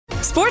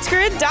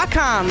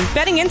SportsGrid.com.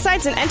 Betting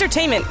insights and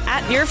entertainment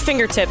at your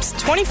fingertips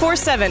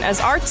 24/7 as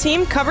our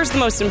team covers the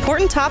most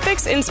important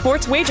topics in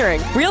sports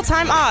wagering.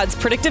 Real-time odds,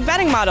 predictive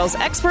betting models,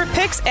 expert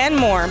picks, and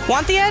more.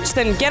 Want the edge?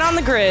 Then get on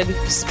the grid.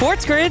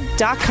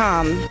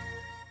 SportsGrid.com.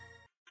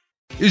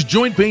 Is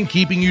joint pain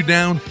keeping you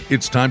down?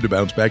 It's time to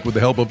bounce back with the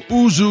help of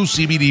Uzu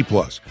CBD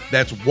Plus.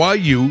 That's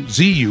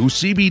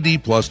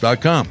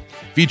YUZUCBDplus.com.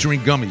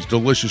 Featuring gummies,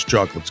 delicious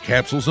chocolates,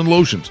 capsules, and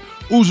lotions,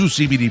 Uzu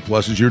CBD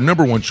Plus is your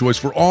number one choice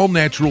for all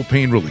natural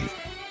pain relief.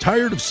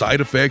 Tired of side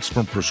effects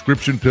from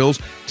prescription pills?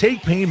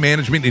 Take pain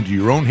management into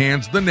your own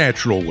hands the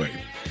natural way.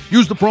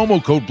 Use the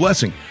promo code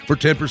BLESSING for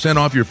 10%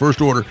 off your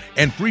first order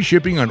and free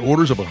shipping on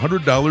orders of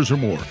 $100 or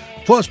more,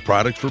 plus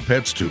products for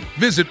pets too.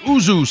 Visit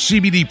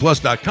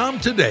UzuCBDplus.com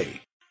today.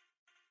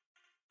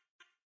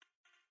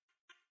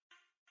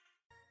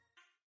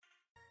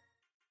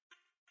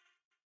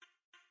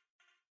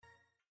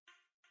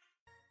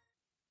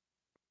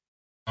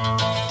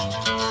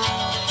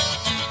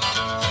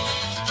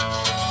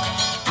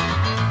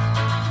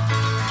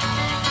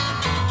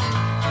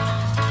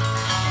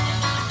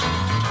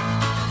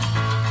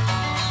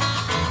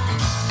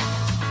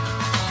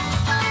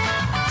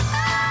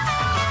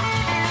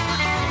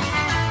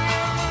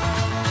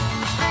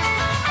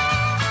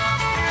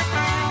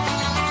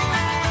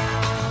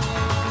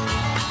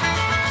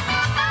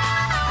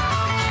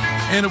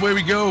 And away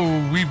we go.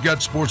 We've got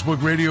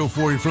Sportsbook Radio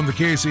for you from the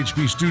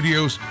KSHP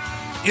studios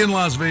in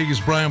Las Vegas.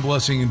 Brian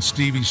Blessing and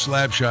Stevie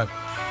Slapshot.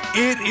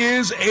 It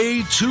is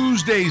a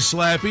Tuesday,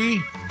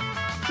 Slappy.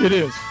 It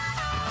is.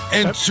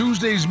 And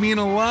Tuesdays mean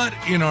a lot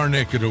in our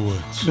neck of the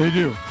woods. They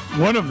do.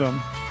 One of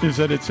them is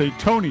that it's a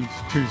Tony's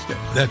Tuesday.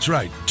 That's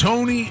right.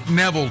 Tony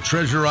Neville,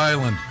 Treasure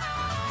Island,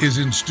 is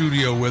in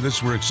studio with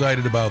us. We're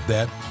excited about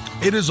that.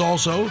 It is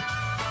also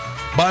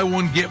buy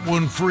one, get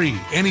one free.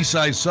 Any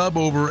size sub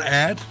over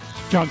at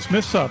John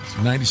Smith Subs.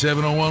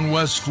 9701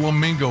 West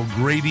Flamingo.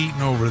 Great eating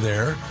over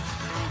there.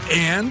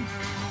 And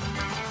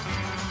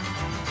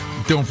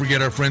don't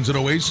forget our friends at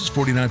Oasis,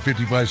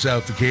 4955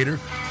 South Decatur.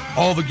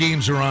 All the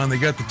games are on. They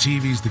got the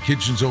TVs. The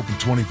kitchen's open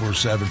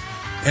 24/7.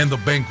 And the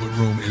banquet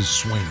room is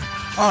swinging.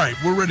 All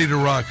right, we're ready to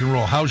rock and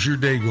roll. How's your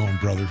day going,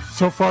 brother?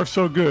 So far,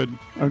 so good.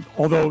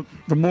 Although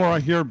the more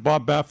I hear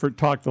Bob Baffert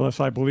talk, the less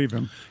I believe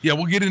him. Yeah,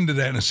 we'll get into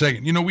that in a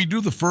second. You know, we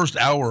do the first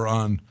hour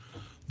on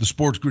the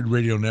Sports Grid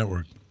Radio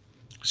Network,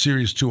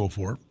 Sirius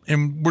 204,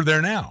 and we're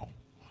there now.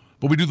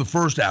 But we do the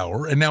first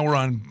hour, and now we're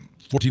on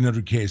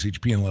 1400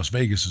 KSHP in Las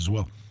Vegas as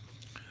well.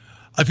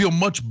 I feel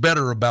much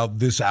better about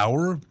this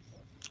hour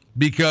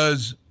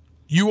because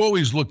you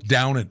always look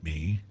down at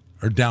me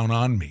or down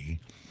on me.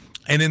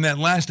 And in that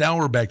last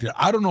hour back there,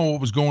 I don't know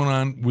what was going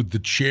on with the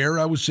chair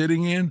I was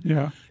sitting in.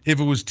 Yeah. If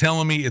it was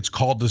telling me it's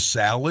called the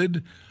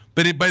salad.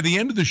 But by the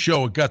end of the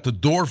show, it got the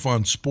Dorf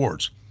on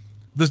sports.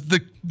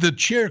 The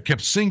chair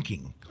kept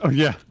sinking. Oh,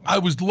 yeah. I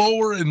was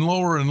lower and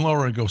lower and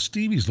lower. I go,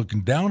 Stevie's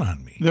looking down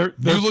on me.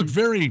 You look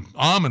very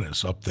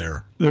ominous up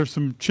there. There's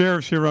some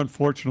chairs here,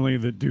 unfortunately,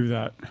 that do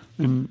that.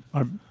 And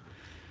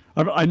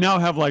I now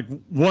have like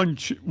one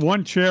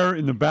chair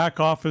in the back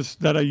office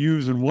that I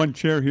use and one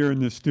chair here in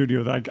this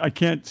studio. I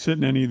can't sit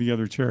in any of the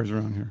other chairs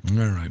around here.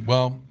 All right.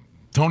 Well,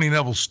 Tony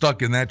Neville's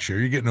stuck in that chair.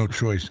 You get no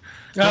choice.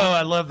 Oh,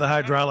 I love the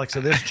hydraulics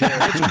of this chair.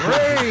 It's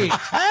great.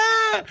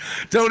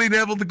 Tony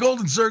Neville, the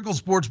Golden Circle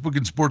Sportsbook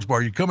and Sports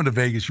Bar. You're coming to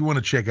Vegas. You want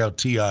to check out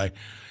TI.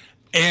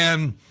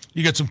 And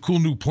you got some cool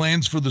new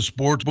plans for the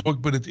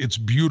sportsbook, but it's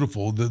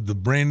beautiful. The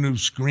brand new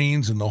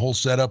screens and the whole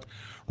setup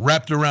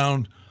wrapped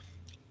around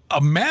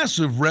a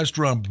massive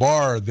restaurant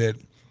bar that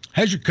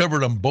has you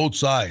covered on both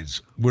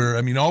sides, where,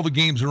 I mean, all the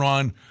games are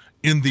on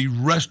in the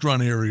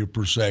restaurant area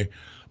per se,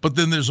 but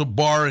then there's a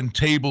bar and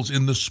tables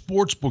in the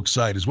sportsbook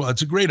side as well.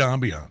 It's a great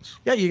ambiance.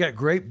 Yeah, you got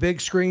great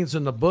big screens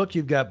in the book.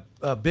 You've got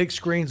big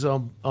screens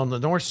on the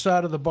north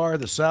side of the bar,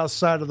 the south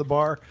side of the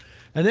bar.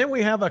 And then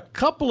we have a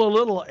couple of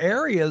little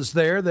areas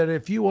there that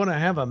if you want to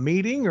have a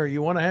meeting or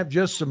you want to have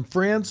just some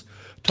friends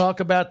talk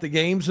about the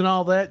games and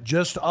all that,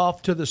 just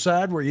off to the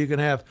side where you can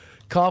have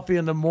coffee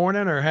in the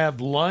morning or have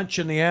lunch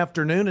in the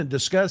afternoon and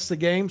discuss the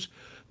games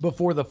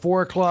before the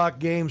 4 o'clock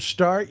games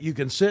start. You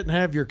can sit and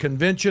have your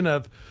convention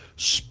of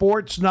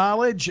sports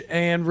knowledge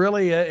and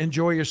really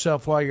enjoy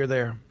yourself while you're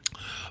there.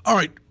 All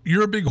right,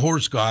 you're a big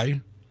horse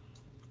guy.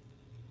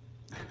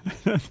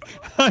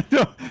 I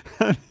know.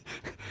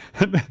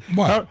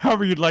 What?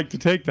 However you'd like to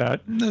take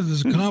that. This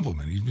is a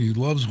compliment. He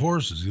loves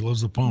horses. He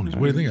loves the ponies.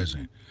 What do you think I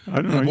say?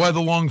 I don't know. Why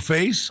the long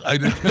face?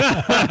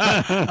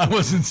 I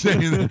wasn't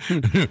saying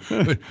that.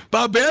 But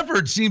Bob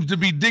Baffert seems to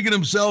be digging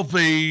himself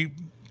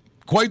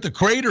quite the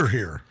crater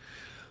here.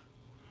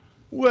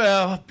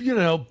 Well, you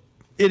know,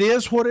 it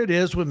is what it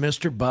is with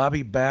Mr.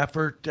 Bobby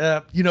Baffert.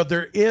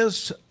 There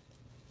is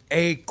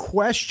a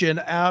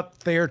question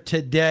out there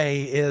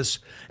today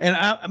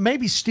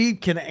maybe Steve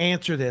can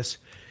answer this.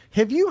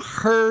 Have you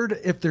heard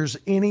if there's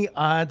any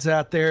odds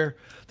out there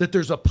that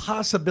there's a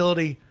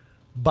possibility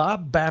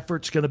Bob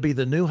Baffert's going to be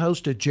the new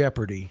host of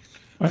Jeopardy?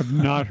 I've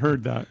not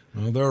heard that.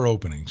 Well, there are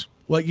openings.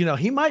 Well,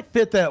 he might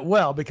fit that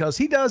well because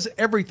he does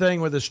everything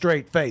with a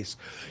straight face.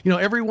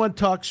 Everyone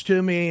talks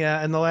to me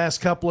in the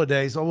last couple of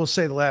days, I will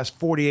say the last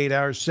 48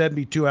 hours,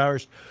 72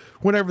 hours,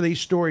 whenever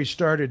these stories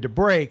started to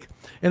break.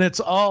 And it's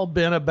all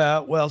been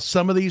about, well,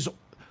 some of these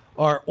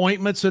are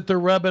ointments that they're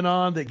rubbing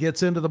on that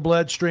gets into the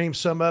bloodstream.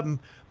 Some of them,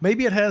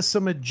 maybe it has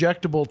some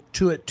injectable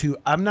to it too.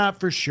 I'm not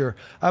for sure.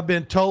 I've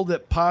been told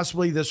that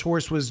possibly this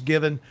horse was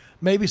given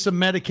maybe some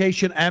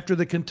medication after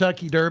the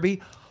Kentucky Derby,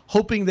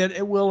 hoping that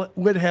it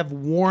would have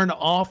worn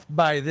off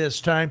by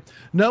this time.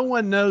 No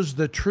one knows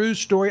the true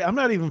story. I'm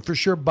not even for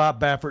sure Bob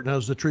Baffert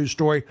knows the true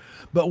story.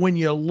 But when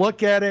you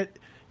look at it,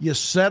 you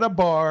set a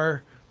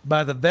bar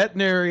by the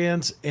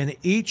veterinarians in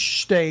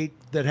each state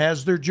that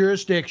has their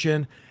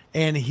jurisdiction,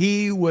 and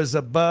he was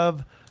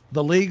above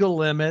the legal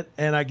limit.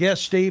 And I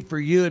guess, Steve, for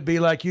you, it'd be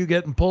like you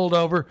getting pulled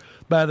over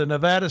by the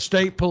Nevada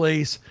State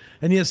Police,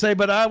 and you say,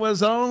 but I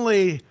was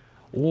only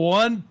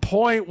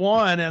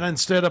 1.1 and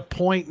instead of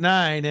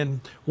 0.9. And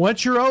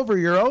once you're over,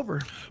 you're over.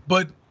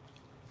 But,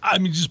 I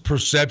mean, just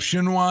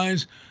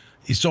perception-wise,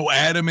 he's so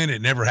adamant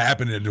it never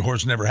happened, the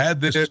horse never had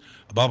this,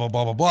 blah, blah,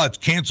 blah, blah, blah. It's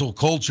cancel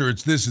culture,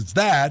 it's this, it's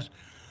that.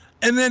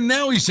 And then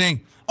now he's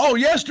saying, oh,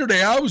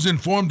 yesterday I was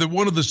informed that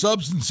one of the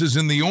substances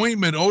in the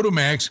ointment,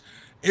 Otamax,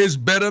 is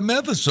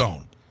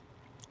betamethasone.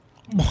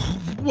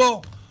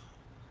 Well,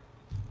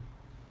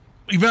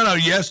 you found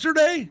out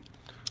yesterday?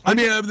 I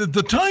mean,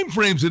 the time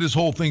frames of this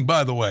whole thing,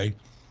 by the way,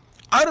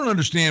 I don't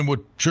understand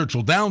what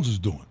Churchill Downs is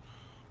doing.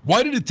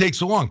 Why did it take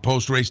so long?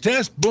 Post-race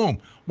test, boom.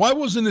 Why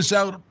wasn't this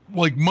out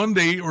like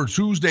Monday or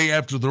Tuesday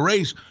after the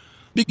race?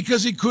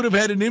 Because he could have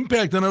had an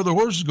impact on other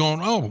horses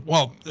going, oh,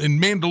 well, in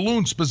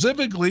Mandaloun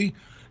specifically,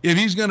 if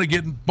he's going to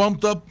get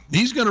bumped up,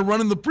 he's going to run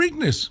in the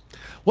Preakness.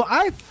 Well,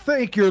 I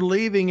think you're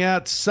leaving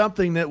out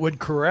something that would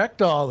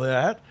correct all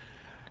that.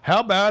 How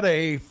about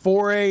a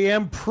 4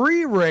 a.m.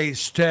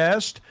 pre-race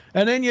test,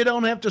 and then you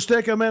don't have to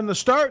stick them in the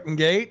starting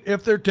gate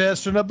if they're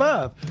testing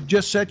above.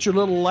 Just set your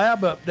little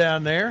lab up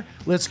down there.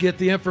 Let's get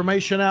the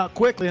information out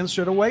quickly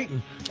instead of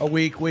waiting a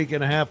week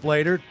and a half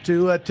later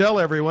to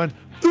tell everyone,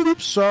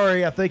 oops,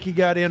 sorry, I think you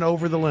got in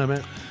over the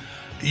limit.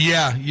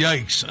 Yeah,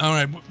 yikes. All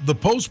right, the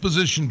post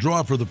position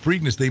draw for the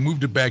Preakness, they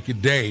moved it back a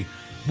day,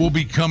 will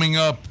be coming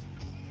up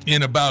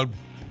in about,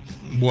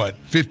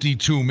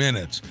 52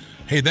 minutes.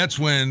 Hey, that's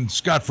when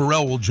Scott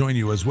Farrell will join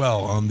you as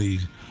well on the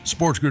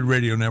Sports Grid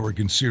Radio Network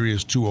in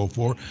Sirius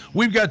 204.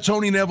 We've got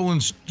Tony Neville in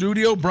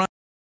studio. Brian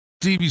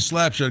TV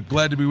Slapshot,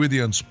 glad to be with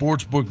you on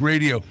Sportsbook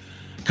Radio.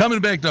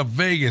 Coming back to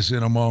Vegas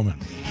in a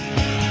moment.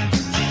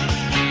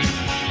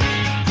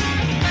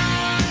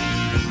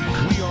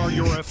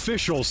 Your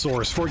official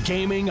source for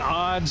gaming,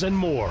 odds, and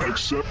more.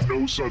 Except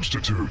no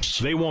substitutes.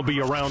 They won't be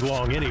around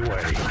long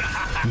anyway.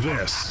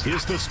 This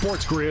is the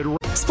Sports Grid.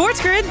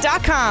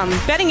 SportsGrid.com.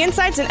 Betting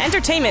insights and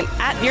entertainment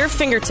at your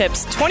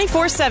fingertips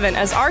 24/7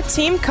 as our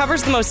team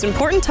covers the most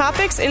important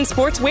topics in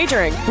sports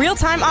wagering.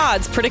 Real-time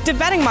odds, predictive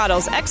betting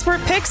models,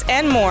 expert picks,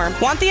 and more.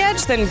 Want the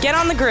edge? Then get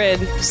on the grid.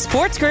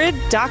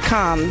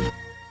 SportsGrid.com.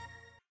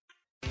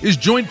 Is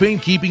joint pain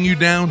keeping you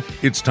down?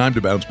 It's time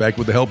to bounce back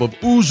with the help of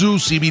Uzu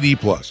CBD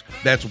Plus.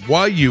 That's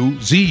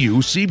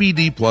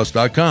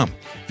YUZUCBDPlus.com.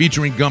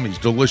 Featuring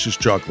gummies, delicious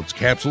chocolates,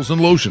 capsules, and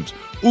lotions,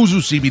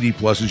 Uzu CBD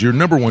Plus is your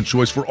 #1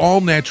 choice for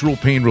all natural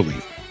pain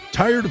relief.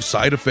 Tired of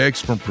side effects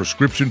from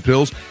prescription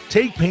pills?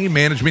 Take pain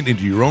management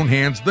into your own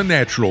hands the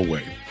natural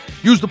way.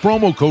 Use the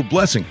promo code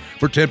BLESSING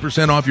for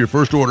 10% off your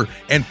first order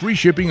and free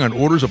shipping on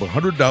orders of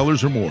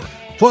 $100 or more.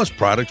 Plus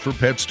products for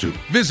pets too.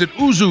 Visit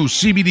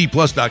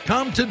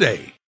UzuCBDPlus.com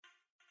today.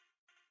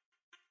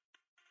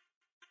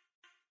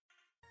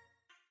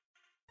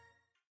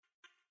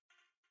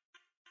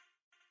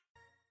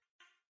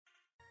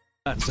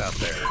 Nuts out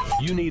there.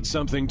 You need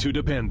something to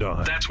depend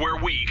on. That's where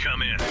we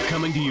come in.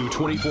 Coming to you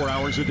 24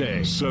 hours a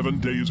day, 7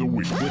 days a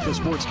week. with the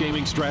sports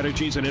gaming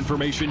strategies and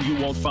information you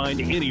won't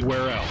find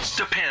anywhere else.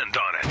 Depend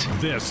on it.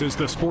 This is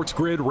the Sports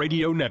Grid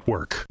Radio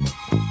Network.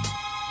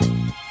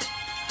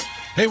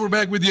 Hey, we're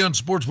back with you on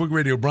Sportsbook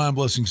Radio. Brian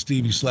Blessing,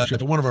 Stevie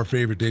Slapshot. One of our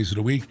favorite days of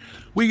the week.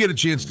 We get a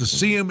chance to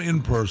see him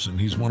in person.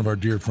 He's one of our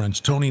dear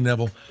friends, Tony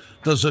Neville.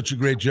 Does such a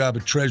great job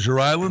at Treasure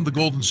Island, the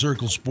Golden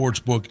Circle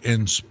Sportsbook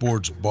and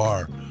Sports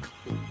Bar.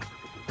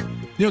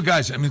 You know,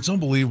 guys, I mean, it's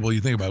unbelievable. You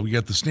think about it. We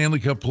got the Stanley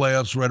Cup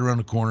playoffs right around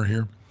the corner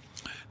here.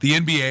 The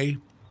NBA,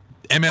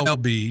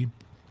 MLB,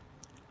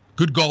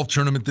 good golf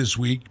tournament this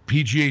week,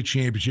 PGA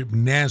Championship,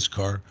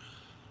 NASCAR.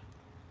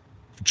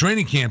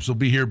 Training camps will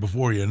be here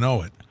before you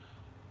know it.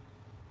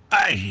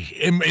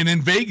 And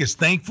in Vegas,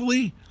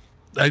 thankfully,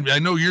 I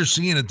know you're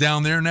seeing it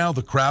down there now,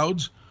 the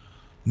crowds.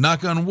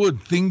 Knock on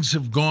wood, things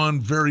have gone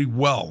very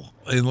well.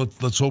 And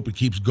let's hope it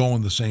keeps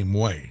going the same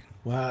way.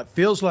 Well, it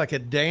feels like a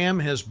dam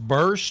has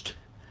burst.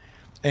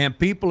 And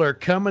people are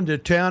coming to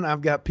town.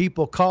 I've got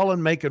people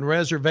calling, making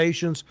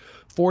reservations,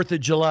 4th of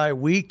July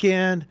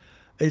weekend.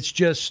 It's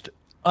just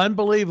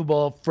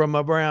unbelievable from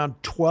around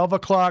 12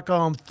 o'clock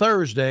on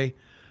Thursday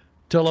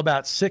till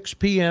about 6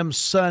 p.m.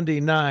 Sunday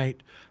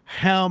night,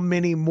 how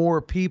many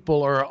more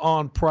people are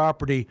on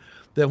property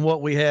than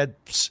what we had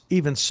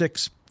even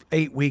 6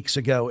 8 weeks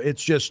ago.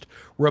 It's just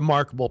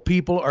remarkable.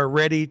 People are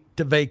ready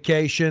to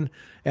vacation,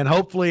 and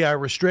hopefully our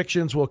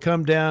restrictions will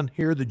come down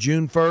here the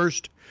June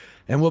 1st,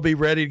 and we'll be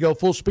ready to go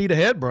full speed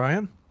ahead,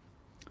 Brian.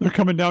 They're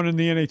coming down in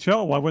the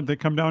NHL. Why wouldn't they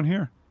come down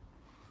here?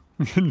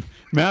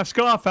 Mask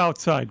off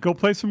outside. Go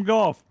play some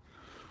golf.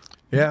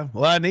 Yeah,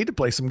 well, I need to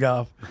play some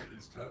golf.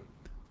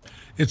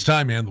 It's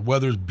time, man. The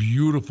weather's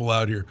beautiful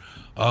out here.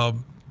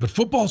 But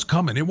football's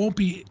coming. It won't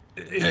be –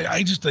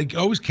 I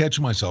always catch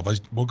myself. I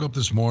woke up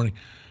this morning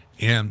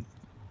and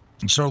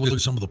started looking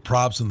at some of the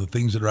props and the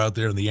things that are out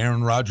there, and the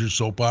Aaron Rodgers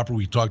soap opera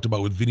we talked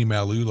about with Vinny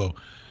Magliulo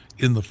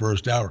in the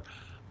first hour.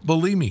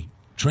 Believe me,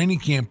 training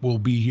camp will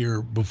be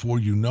here before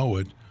you know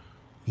it.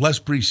 Less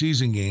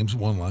preseason games,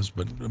 one less,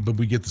 but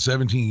we get the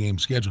 17-game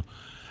schedule.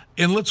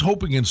 And let's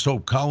hope against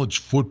hope, college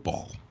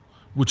football,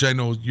 which I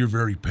know you're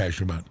very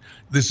passionate about.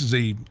 This is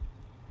a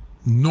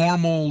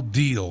normal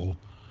deal,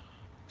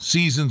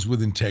 seasons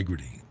with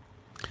integrity.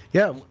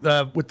 Yeah,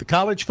 with the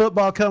college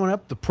football coming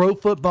up, the pro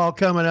football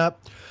coming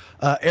up,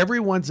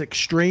 everyone's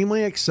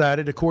extremely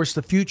excited. Of course,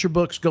 the future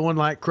book's going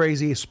like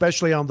crazy,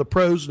 especially on the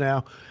pros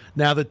now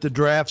that the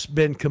draft's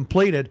been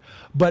completed.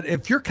 But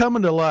if you're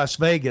coming to Las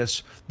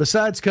Vegas,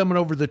 besides coming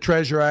over to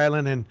Treasure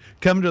Island and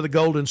coming to the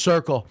Golden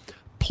Circle,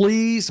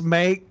 please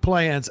make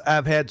plans.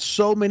 I've had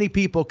so many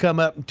people come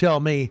up and tell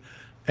me,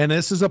 and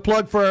this is a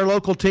plug for our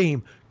local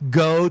team,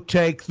 go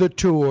take the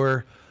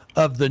tour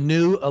of the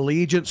new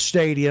Allegiant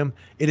Stadium.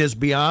 It is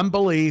beyond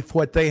belief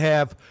what they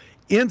have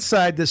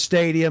inside the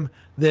stadium,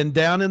 then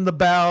down in the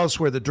bowels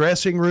where the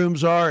dressing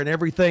rooms are and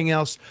everything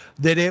else,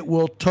 that it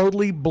will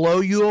totally blow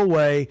you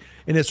away.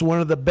 And it's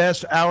one of the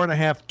best hour and a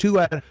half, 2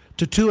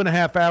 to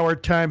 2.5 hour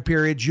time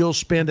periods you'll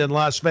spend in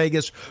Las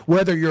Vegas,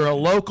 whether you're a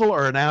local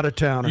or an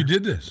out-of-towner. You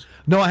did this?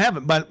 No, I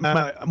haven't. But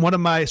one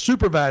of my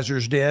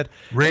supervisors did.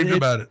 Raved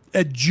about it.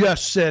 It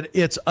just said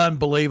it's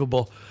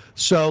unbelievable.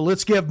 So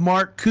let's give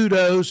Mark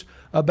kudos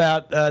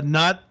about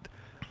not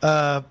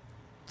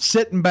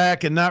sitting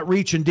back and not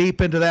reaching deep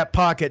into that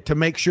pocket to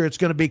make sure it's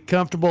going to be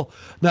comfortable,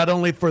 not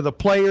only for the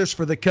players,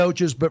 for the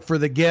coaches, but for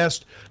the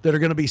guests that are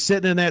going to be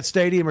sitting in that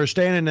stadium or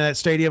standing in that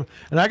stadium.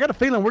 And I got a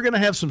feeling we're going to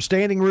have some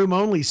standing room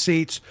only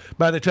seats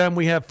by the time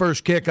we have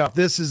first kickoff.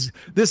 This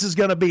is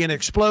going to be an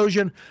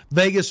explosion.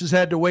 Vegas has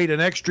had to wait an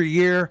extra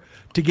year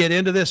to get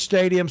into this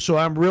stadium, so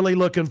I'm really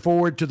looking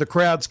forward to the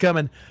crowds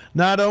coming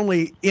not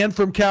only in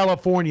from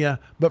California,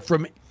 but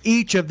from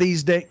each of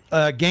these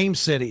game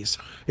cities.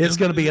 It's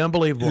going to be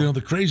unbelievable. You know,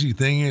 the crazy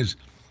thing is,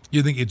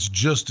 you think it's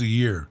just a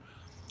year,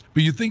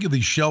 but you think of the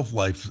shelf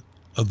life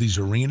of these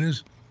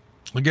arenas.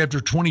 Like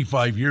after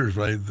 25 years,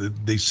 right?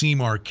 They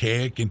seem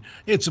archaic, and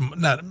it's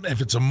not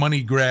if it's a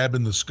money grab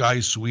in the Sky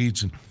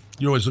Suites, and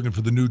you're always looking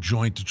for the new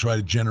joint to try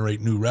to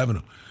generate new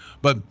revenue.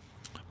 But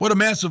what a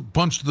massive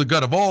punch to the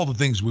gut of all the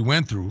things we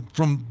went through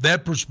from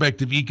that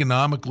perspective,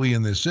 economically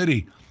in this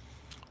city,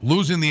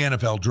 losing the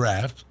NFL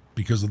draft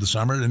because of the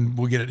summer, and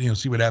we'll get it,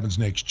 see what happens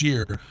next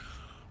year.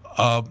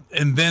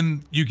 And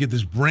then you get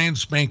this brand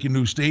spanking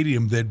new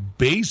stadium that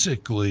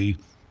basically,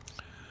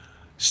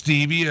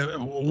 Stevie,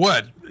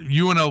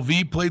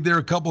 UNLV played there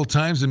a couple of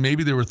times, and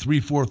maybe there were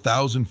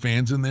 3,000-4,000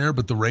 fans in there,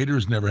 but the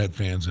Raiders never had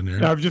fans in there.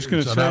 Yeah, I was just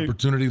going to say, an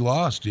opportunity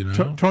lost.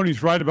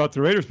 Tony's right about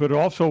the Raiders, but it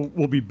also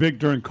will be big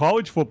during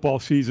college football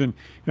season.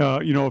 If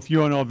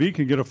UNLV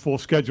can get a full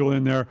schedule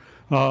in there,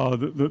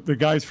 the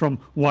guys from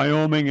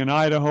Wyoming and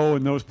Idaho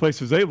and those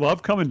places, they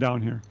love coming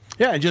down here.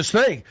 Yeah, and just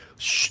think,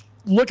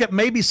 look at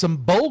maybe some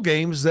bowl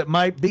games that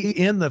might be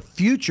in the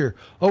future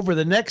over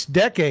the next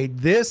decade.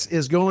 This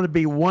is going to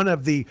be one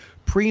of the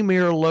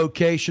premier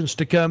locations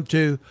to come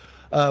to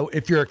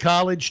if you're a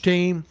college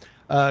team.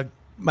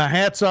 My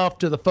hat's off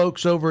to the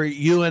folks over at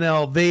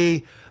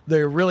UNLV.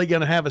 They're really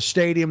going to have a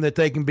stadium that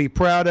they can be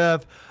proud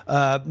of.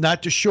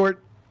 Not to shoot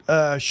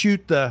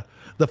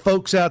the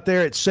folks out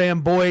there at Sam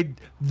Boyd.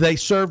 They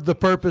served the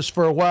purpose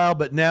for a while,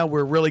 but now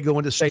we're really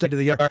going to state of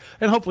the art,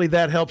 and hopefully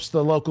that helps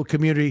the local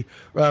community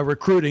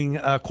recruiting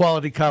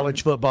quality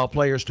college football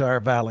players to our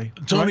valley.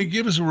 Tony,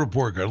 give us a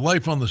report card.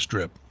 Life on the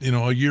Strip,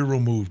 a year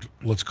removed,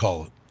 let's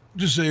call it.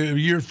 Just say a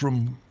year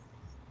from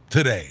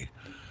today.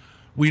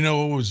 We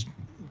know it was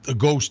a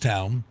ghost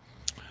town.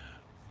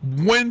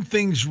 When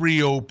things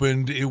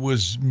reopened, it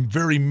was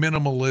very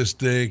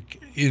minimalistic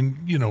in,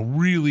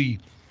 really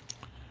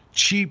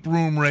cheap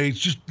room rates,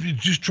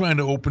 just trying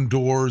to open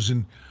doors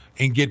and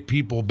get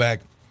people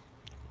back.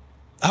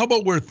 How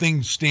about where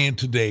things stand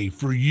today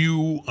for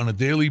you on a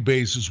daily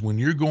basis when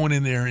you're going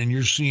in there and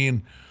you're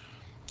seeing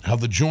how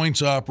the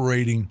joint's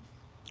operating,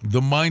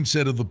 the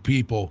mindset of the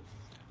people?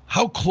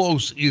 How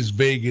close is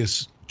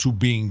Vegas to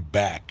being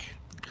back?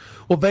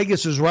 Well,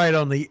 Vegas is right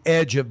on the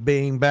edge of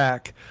being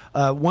back.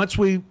 Once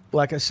we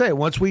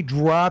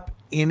drop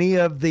any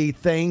of the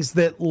things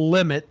that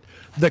limit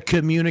the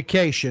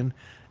communication,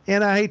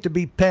 and I hate to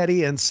be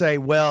petty and say,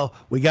 well,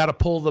 we got to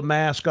pull the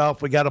mask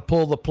off, we got to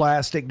pull the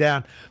plastic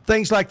down,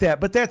 things like that.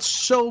 But that's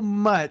so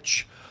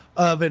much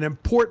of an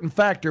important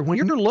factor. When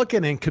you're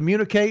looking and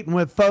communicating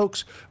with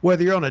folks,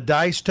 whether you're on a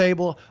dice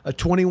table, a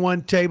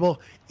 21 table,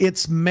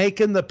 it's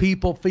making the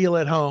people feel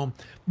at home.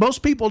 Most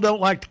people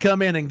don't like to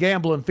come in and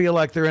gamble and feel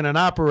like they're in an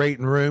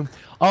operating room.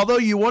 Although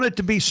you want it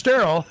to be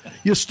sterile,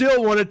 you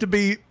still want it to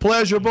be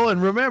pleasurable.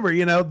 And remember,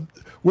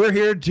 we're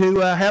here to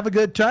have a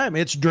good time.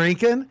 It's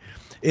drinking.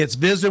 It's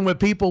visiting with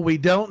people we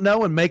don't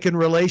know and making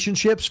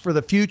relationships for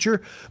the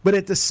future. But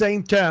at the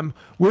same time,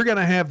 we're going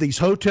to have these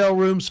hotel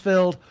rooms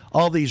filled.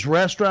 All these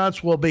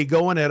restaurants will be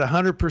going at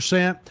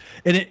 100%.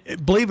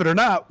 And believe it or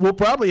not, we'll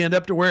probably end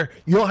up to where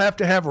you'll have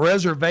to have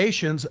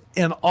reservations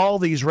in all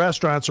these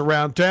restaurants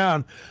around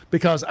town,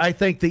 because I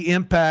think the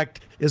impact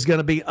is going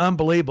to be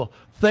unbelievable.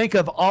 Think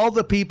of all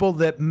the people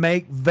that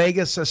make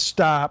Vegas a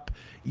stop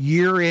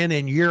year in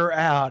and year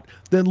out.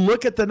 Then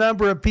look at the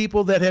number of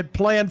people that had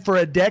planned for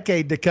a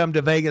decade to come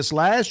to Vegas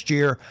last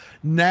year.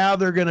 Now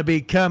they're going to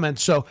be coming.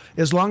 So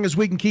as long as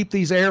we can keep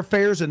these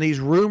airfares and these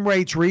room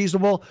rates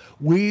reasonable,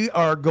 we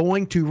are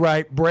going to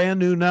write brand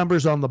new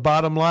numbers on the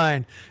bottom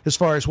line as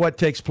far as what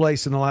takes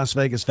place in the Las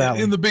Vegas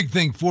Valley. And the big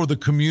thing for the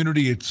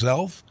community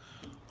itself,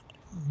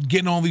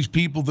 getting all these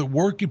people that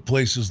work at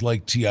places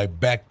like TI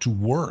back to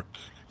work.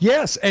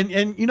 Yes, and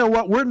you know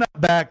what? We're not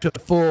back to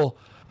full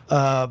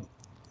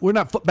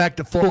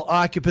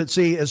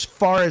occupancy as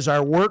far as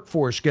our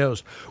workforce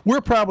goes.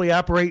 We're probably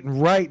operating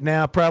right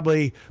now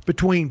probably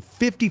between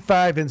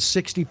 55 and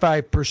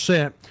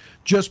 65%,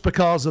 just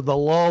because of the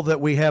lull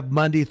that we have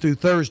Monday through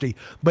Thursday.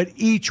 But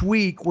each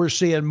week we're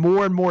seeing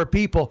more and more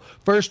people.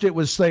 First it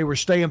was they were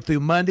staying through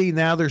Monday.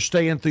 Now they're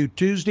staying through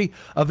Tuesday.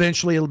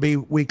 Eventually it'll be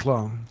week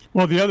long.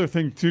 Well, the other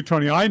thing too,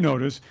 Tony, I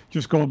noticed,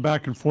 just going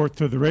back and forth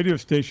to the radio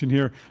station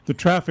here, the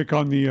traffic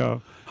on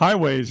the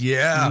highways.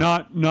 Yeah.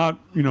 Not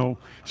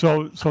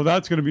so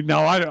that's going to be,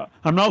 now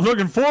I'm not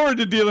looking forward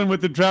to dealing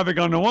with the traffic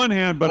on the one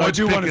hand, but I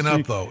do want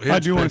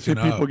to see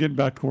people getting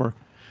back to work.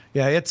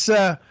 Yeah, it's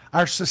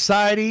our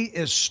society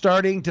is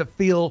starting to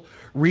feel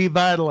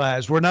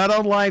revitalized. We're not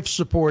on life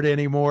support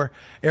anymore.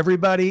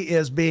 Everybody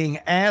is being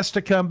asked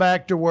to come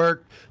back to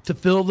work to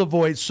fill the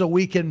void so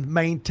we can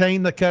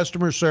maintain the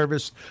customer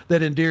service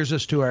that endears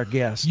us to our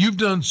guests. You've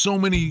done so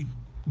many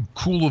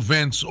cool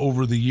events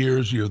over the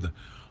years. You're the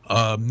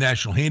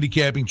National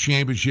Handicapping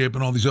Championship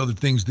and all these other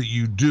things that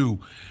you do.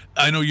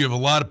 I know you have a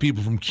lot of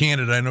people from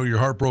Canada. I know you're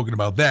heartbroken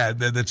about that.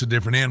 That's a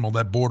different animal.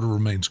 That border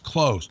remains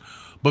closed.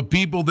 But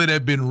people that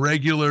have been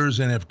regulars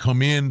and have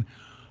come in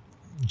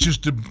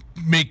just to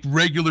make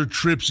regular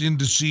trips in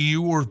to see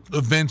you or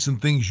events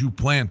and things you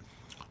plan,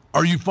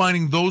 are you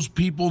finding those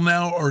people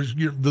now, or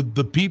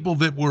the people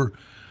that were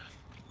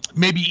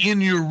maybe in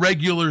your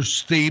regular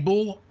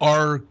stable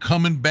are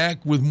coming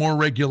back with more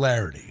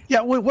regularity?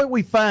 Yeah, what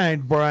we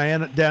find,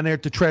 Brian, down there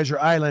at the Treasure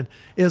Island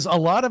is a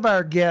lot of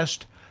our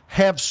guests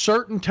have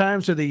certain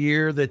times of the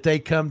year that they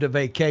come to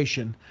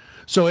vacation.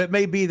 So it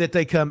may be that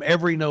they come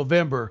every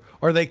November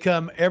or they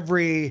come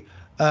every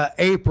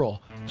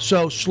April.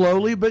 So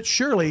slowly but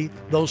surely,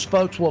 those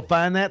folks will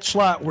find that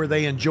slot where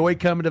they enjoy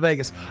coming to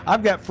Vegas.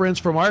 I've got friends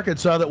from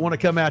Arkansas that want to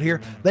come out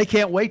here. They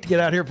can't wait to get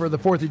out here for the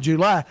 4th of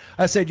July.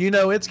 I said,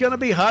 it's going to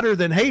be hotter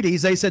than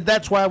Hades. They said,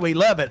 that's why we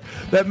love it.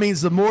 That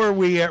means the more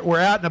we're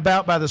out and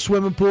about by the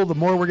swimming pool, the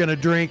more we're going to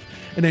drink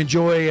and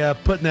enjoy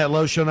putting that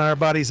lotion on our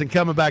bodies and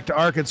coming back to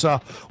Arkansas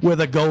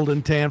with a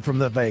golden tan from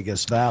the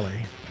Vegas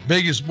Valley.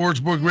 Vegas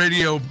Sportsbook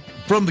Radio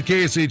from the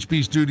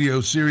KSHP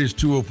studio, Sirius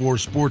 204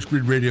 Sports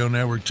Grid Radio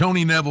Network.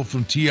 Tony Neville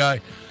from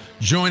TI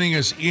joining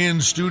us in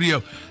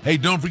studio. Hey,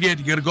 don't forget,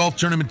 you got a golf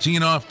tournament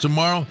teeing off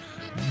tomorrow.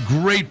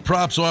 Great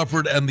props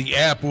offered on the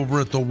app over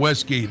at the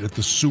Westgate at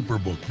the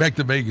Superbook. Back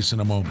to Vegas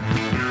in a moment.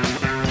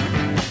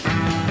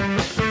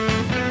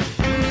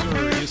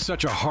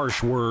 Such a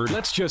harsh word.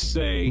 Let's just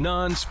say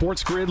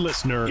non-Sports Grid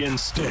listener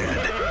instead.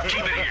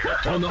 Keep it here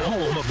on the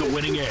home of the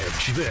winning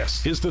edge.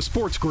 This is the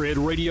Sports Grid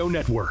Radio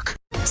Network.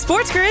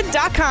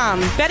 SportsGrid.com.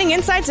 Betting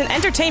insights and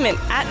entertainment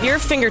at your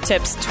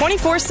fingertips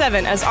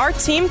 24/7 as our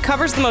team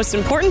covers the most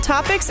important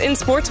topics in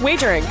sports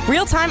wagering.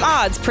 Real-time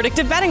odds,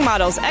 predictive betting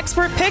models,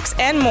 expert picks,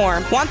 and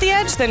more. Want the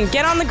edge? Then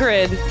get on the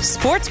grid.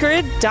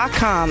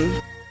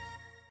 SportsGrid.com.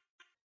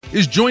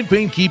 Is joint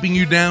pain keeping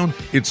you down?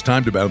 It's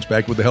time to bounce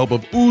back with the help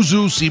of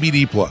Uzu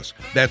CBD Plus.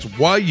 That's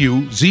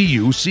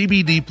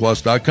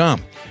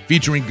YUZUCBDPlus.com.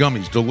 Featuring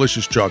gummies,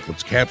 delicious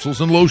chocolates, capsules,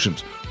 and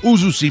lotions,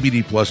 Uzu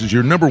CBD Plus is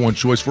your #1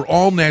 choice for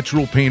all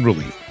natural pain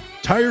relief.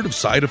 Tired of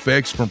side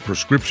effects from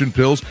prescription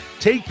pills?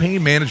 Take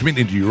pain management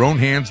into your own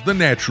hands the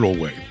natural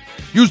way.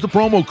 Use the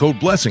promo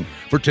code BLESSING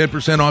for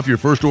 10% off your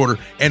first order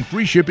and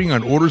free shipping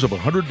on orders of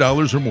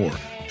 $100 or more.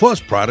 Plus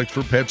products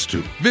for pets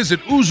too. Visit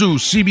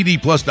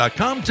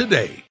UzuCBDPlus.com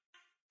today.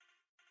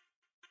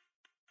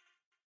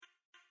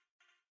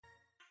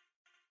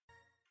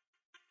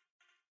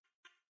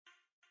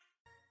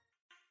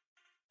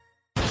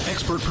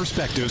 Expert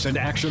perspectives and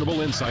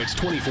actionable insights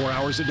 24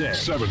 hours a day.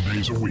 7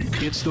 days a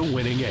week. It's the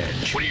winning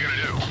edge. What are you going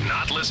to do?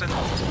 Not listen?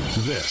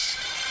 This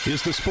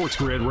is the Sports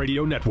Grid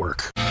Radio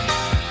Network.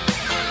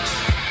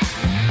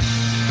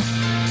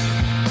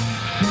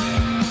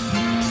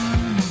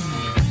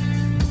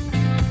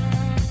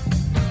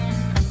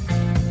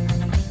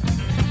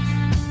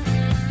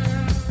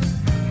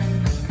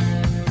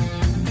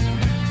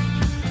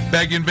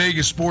 Back in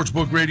Vegas,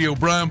 Sportsbook Radio,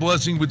 Brian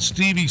Blessing with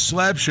Stevie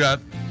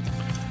Slapshot.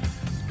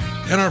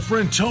 And our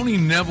friend Tony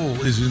Neville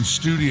is in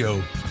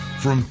studio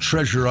from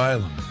Treasure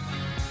Island.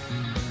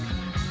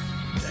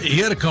 He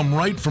had to come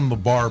right from the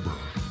barber.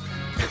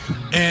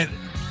 And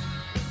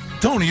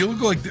Tony, you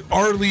look like the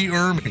R. Lee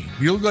Ermey.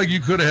 You look like you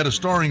could have had a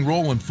starring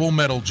role in Full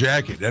Metal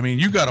Jacket. I mean,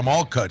 you got them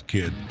all cut,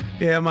 kid.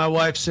 Yeah, my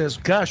wife says,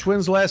 gosh,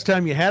 when's the last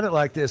time you had it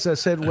like this? I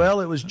said,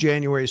 well, it was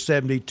January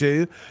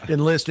 72,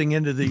 enlisting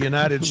into the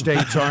United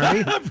States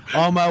Army.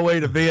 On my way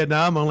to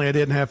Vietnam, only I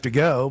didn't have to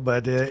go.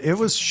 But it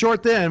was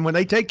short then. When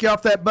they take you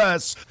off that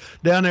bus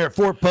down there at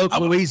Fort Polk,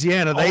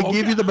 Louisiana, they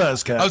give you the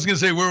buzz cut. I was going to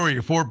say, where were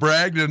you? Fort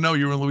Bragg? No,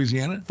 you were in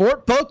Louisiana?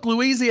 Fort Polk,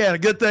 Louisiana.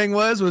 Good thing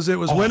was it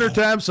was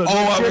wintertime, so no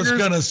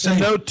chiggers and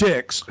no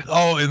ticks.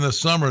 Oh, in the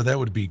summer, that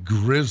would be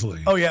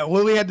grisly. Oh, yeah.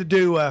 Well, we had to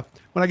do...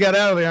 when I got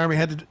out of the Army, I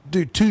had to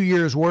do 2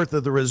 years' worth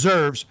of the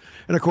reserves.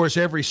 And, of course,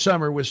 every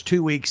summer was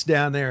 2 weeks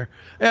down there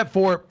at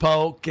Fort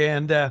Polk.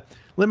 And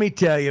let me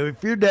tell you,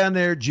 if you're down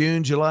there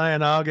June, July,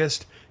 and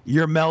August,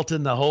 you're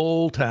melting the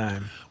whole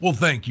time. Well,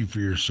 thank you for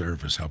your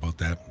service. How about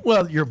that?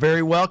 Well, you're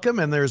very welcome.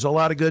 And there's a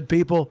lot of good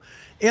people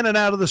in and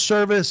out of the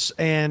service.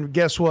 And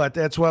guess what?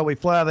 That's why we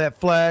fly that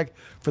flag,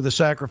 for the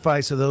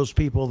sacrifice of those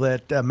people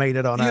that made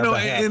it on our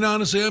behalf. And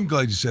honestly, I'm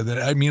glad you said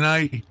that. I mean,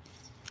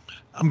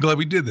 I'm glad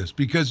we did this,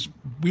 because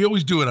we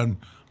always do it on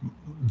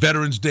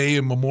Veterans Day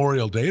and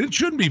Memorial Day. And it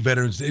shouldn't be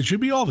Veterans Day. It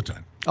should be all the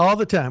time. All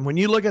the time. When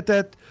you look at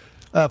that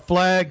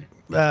flag,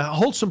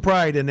 hold some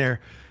pride in there.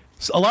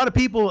 A lot of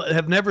people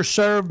have never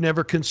served,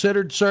 never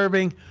considered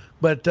serving,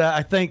 but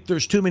I think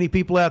there's too many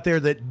people out there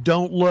that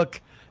don't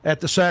look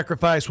at the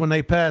sacrifice when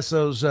they pass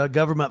those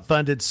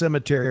government-funded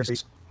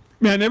cemeteries.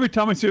 Man, every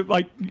time I see it,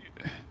 like,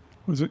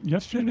 was it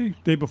yesterday?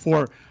 Day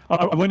before,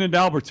 I went into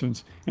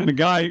Albertsons, and a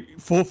guy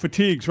full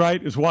fatigues,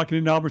 right, is walking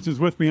into Albertsons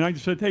with me, and I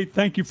just said, hey,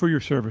 thank you for your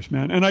service,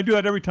 man. And I do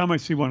that every time I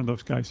see one of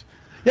those guys.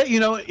 Yeah, you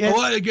know.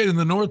 Well, again, in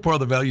the north part of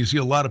the valley, you see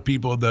a lot of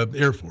people, the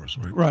Air Force,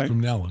 right. From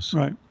Nellis.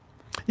 Right.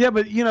 Yeah,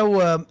 but, you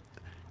know,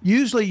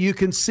 usually you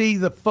can see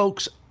the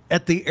folks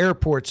at the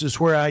airports is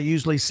where I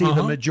usually see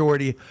the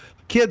majority.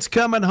 Kids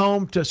coming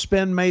home to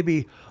spend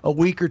maybe a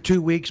week or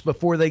 2 weeks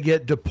before they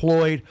get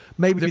deployed.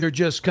 Maybe they're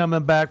just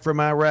coming back from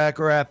Iraq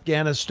or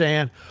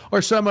Afghanistan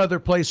or some other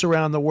place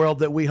around the world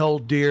that we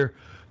hold dear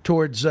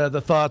towards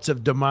the thoughts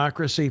of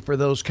democracy for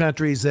those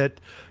countries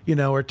that, you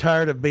know, are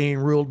tired of being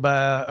ruled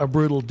by a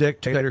brutal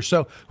dictator.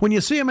 So when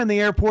you see them in the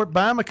airport,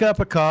 buy them a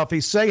cup of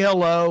coffee, say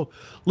hello,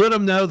 let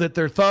them know that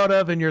they're thought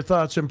of in your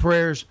thoughts and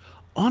prayers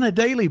on a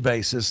daily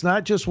basis,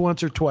 not just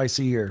once or twice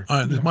a year. All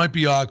right, this might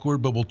be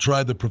awkward, but we'll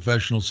try the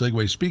professional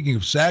segue. Speaking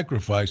of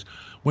sacrifice,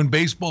 when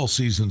baseball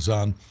season's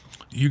on,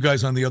 you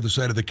guys on the other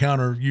side of the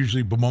counter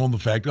usually bemoan the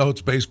fact, oh,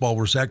 it's baseball,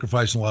 we're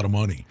sacrificing a lot of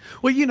money.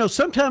 Well, you know,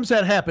 sometimes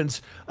that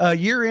happens.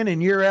 Year in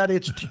and year out,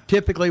 it's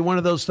typically one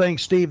of those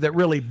things, Steve, that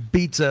really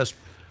beats us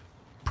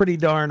pretty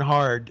darn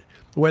hard,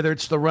 whether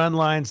it's the run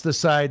lines, the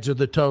sides, or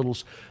the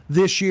totals.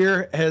 This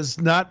year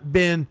has not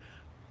been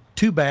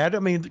too bad. I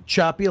mean,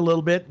 choppy a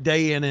little bit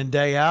day in and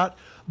day out,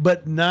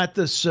 but not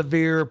the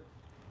severe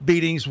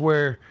beatings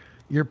where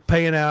you're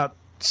paying out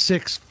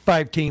 6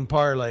 5-team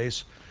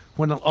parlays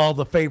when all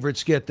the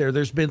favorites get there.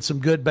 There's been some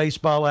good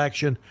baseball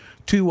action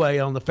two-way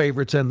on the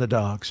favorites and the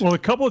dogs. Well, a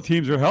couple of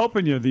teams are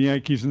helping you, the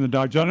Yankees and the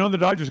Dodgers. I know the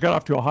Dodgers got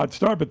off to a hot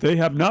start, but they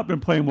have not been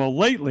playing well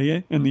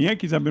lately, and the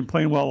Yankees have been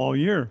playing well all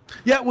year.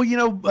 Yeah, well, you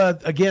know,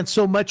 again,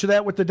 so much of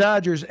that with the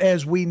Dodgers,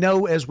 as we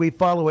know, as we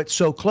follow it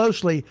so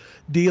closely,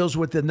 deals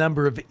with the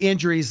number of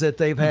injuries that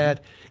they've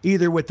had,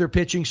 either with their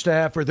pitching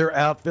staff or their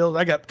outfield.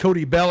 I got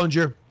Cody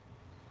Bellinger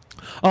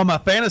on my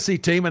fantasy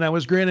team, and I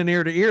was grinning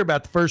ear to ear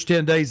about the first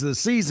 10 days of the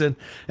season,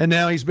 and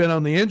now he's been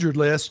on the injured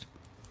list.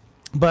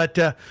 But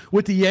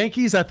with the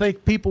Yankees, I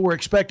think people were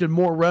expecting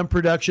more run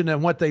production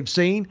than what they've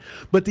seen.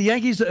 But the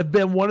Yankees have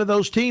been one of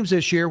those teams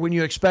this year. When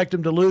you expect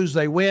them to lose,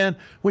 they win.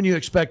 When you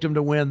expect them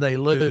to win, they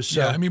lose. So.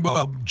 Yeah, I mean,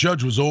 well,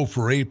 Judge was 0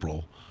 for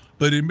April.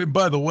 But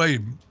by the way,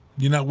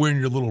 you're not wearing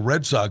your little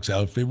Red Sox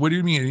outfit. What do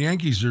you mean? The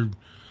Yankees are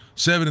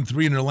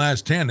 7-3 in their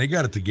last 10. They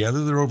got it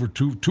together. They're over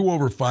two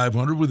over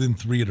 500 within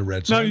 3 of the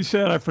Red Sox. No, you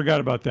said I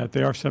forgot about that.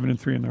 They are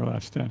 7-3 in their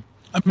last 10.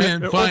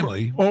 Man,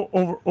 finally.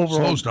 Overall,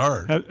 slow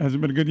start. Hasn't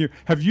been a good year.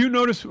 Have you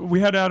noticed, we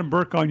had Adam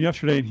Burke on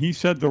yesterday, and he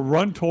said the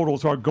run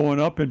totals are going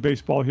up in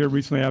baseball here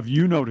recently. Have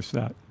you noticed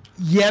that?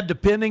 Yeah,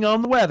 depending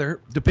on the weather,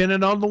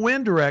 depending on the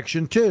wind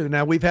direction, too.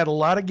 Now, we've had a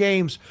lot of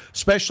games,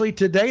 especially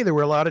today. There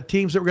were a lot of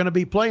teams that were going to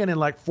be playing in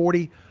like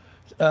 41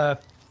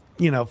 to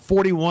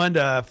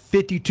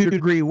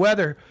 52-degree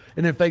weather.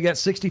 And if they got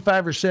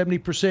 65 or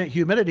 70%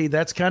 humidity,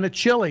 that's kind of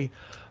chilly.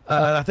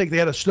 I think they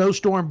had a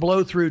snowstorm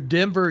blow through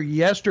Denver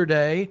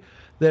yesterday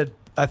that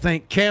I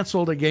think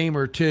canceled a game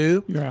or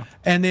two. Yeah.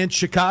 And then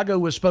Chicago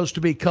was supposed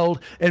to be cold.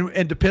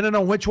 And depending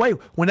on which way,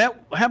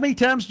 how many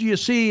times do you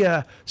see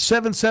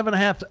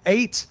 7.5,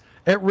 8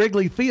 at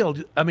Wrigley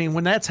Field? I mean,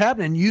 when that's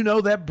happening, you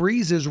know that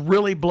breeze is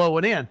really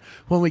blowing in.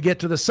 When we get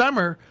to the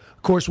summer,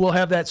 Of course, we'll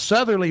have that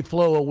southerly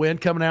flow of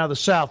wind coming out of the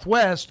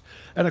southwest,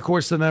 and of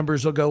course the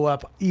numbers will go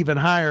up even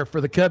higher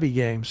for the Cubby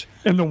games.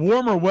 And the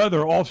warmer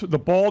weather also, the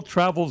ball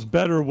travels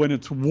better when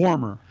it's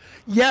warmer.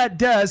 Yeah, it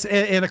does.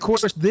 And of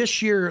course,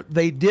 this year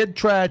they did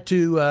try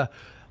to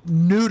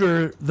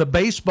neuter the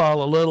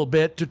baseball a little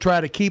bit to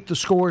try to keep the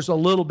scores a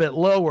little bit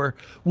lower.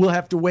 We'll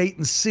have to wait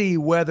and see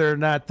whether or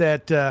not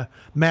that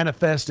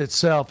manifests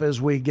itself as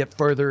we get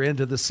further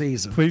into the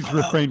season. Please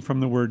refrain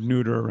from the word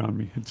neuter around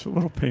me. It's a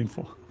little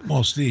painful.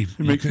 Well, Steve,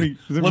 It makes me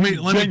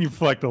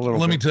genuflect a little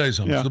bit. Let me tell you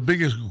something. Yeah. It's the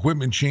biggest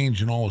equipment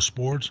change in all of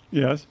sports,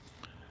 Yes.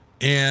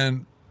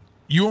 and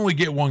you only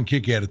get one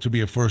kick at it to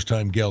be a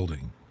first-time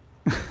gelding.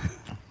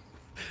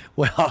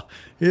 Well,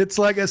 it's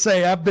like I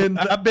say, I've been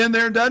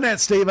there and done that,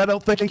 Steve. I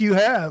don't think you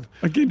have.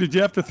 Again, did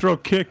you have to throw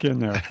kick in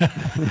there?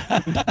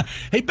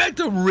 Hey, back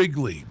to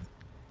Wrigley.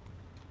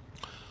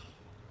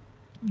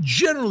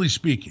 Generally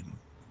speaking,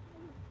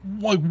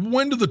 like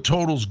when do the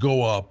totals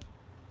go up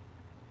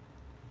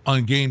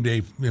on game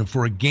day,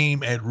 for a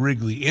game at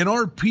Wrigley? And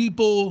are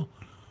people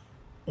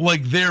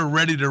like they're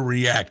ready to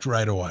react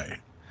right away?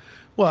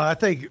 Well, I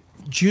think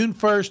June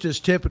 1st is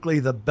typically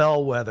the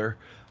bellwether.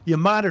 You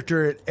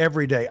monitor it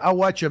every day. I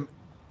watch them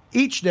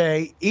each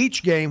day,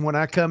 each game. When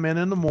I come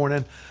in the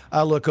morning,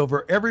 I look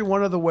over every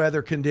one of the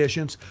weather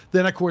conditions.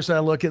 Then, of course, I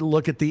look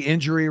at the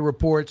injury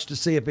reports to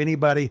see if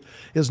anybody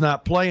is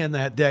not playing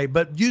that day.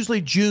 But usually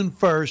June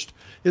 1st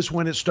is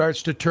when it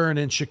starts to turn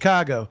in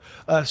Chicago.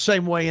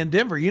 Same way in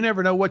Denver. You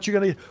never know what you're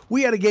going to.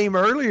 We had a game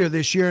earlier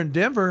this year in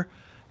Denver,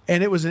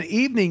 and it was an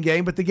evening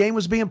game, but the game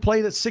was being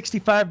played at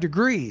 65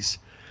 degrees.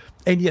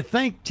 And you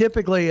think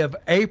typically of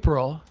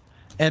April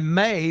and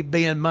May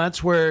being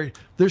months where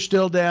they're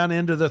still down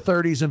into the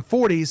 30s and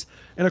 40s.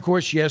 And, of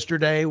course,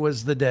 yesterday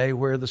was the day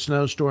where the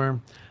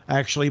snowstorm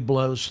actually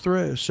blows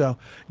through. So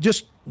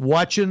just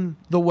watching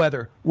the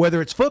weather,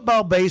 whether it's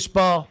football,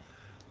 baseball,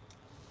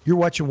 you're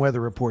watching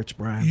weather reports,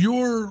 Brian.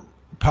 Your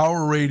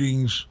power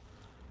ratings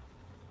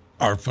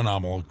are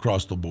phenomenal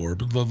across the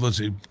board. But let's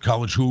say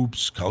college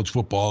hoops, college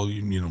football,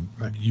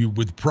 you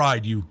with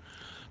pride, you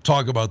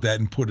talk about that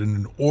and put in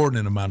an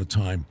inordinate amount of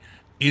time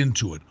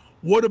into it.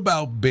 What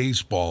about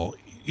baseball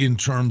in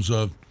terms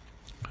of,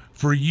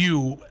 for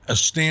you, a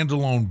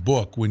standalone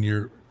book when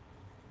you're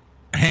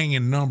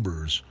hanging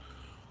numbers?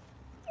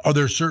 Are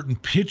there certain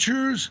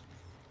pitchers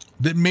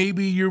that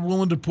maybe you're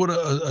willing to put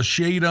a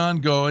shade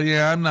on, go,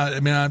 yeah, I'm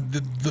not,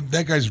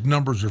 that guy's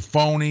numbers are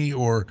phony,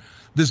 or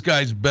this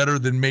guy's better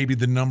than maybe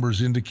the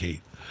numbers indicate?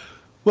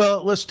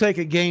 Well, let's take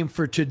a game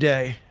for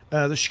today.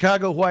 The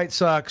Chicago White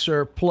Sox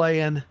are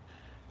playing.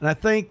 And I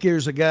think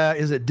there's a guy,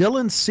 is it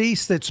Dylan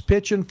Cease that's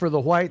pitching for the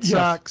White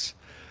Sox?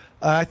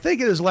 I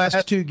think in his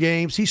last two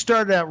games, he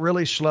started out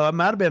really slow. It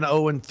might have been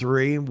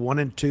 0-3,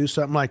 1-2,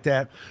 something like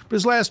that. But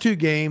his last two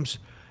games,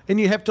 and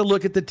you have to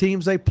look at the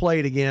teams they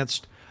played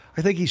against,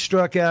 I think he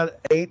struck out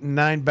 8 and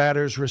 9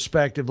 batters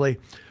respectively.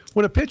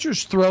 When a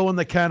pitcher's throwing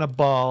the kind of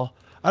ball,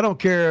 I don't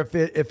care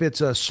if it's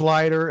a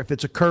slider, if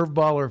it's a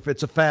curveball, or if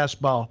it's a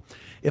fastball.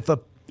 If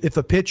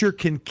a pitcher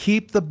can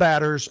keep the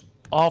batters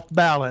off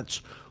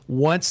balance,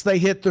 once they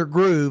hit their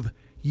groove,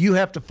 you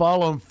have to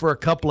follow them for a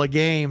couple of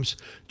games.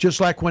 Just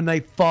like when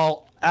they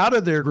fall out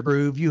of their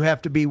groove, you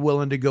have to be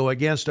willing to go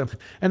against them.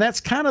 And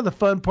that's kind of the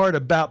fun part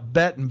about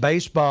betting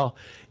baseball,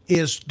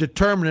 is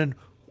determining,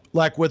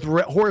 like with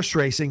horse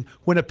racing,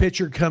 when a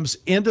pitcher comes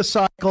into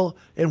cycle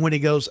and when he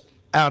goes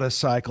out of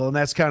cycle. And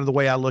that's kind of the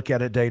way I look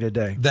at it day to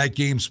day. That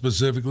game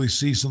specifically,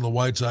 Cease and the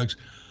White Sox,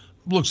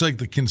 looks like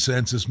the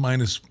consensus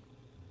minus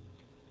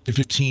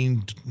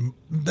 15.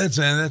 That's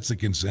the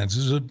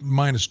consensus.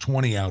 Minus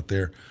 20 out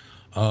there,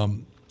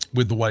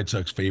 with the White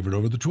Sox favored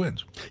over the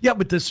Twins. Yeah,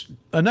 but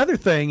another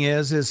thing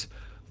is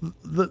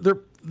the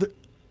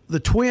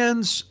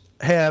Twins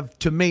have,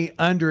 to me,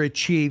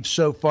 underachieved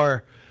so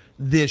far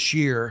this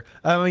year.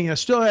 I mean, I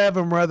still have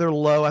them rather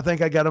low. I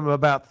think I got them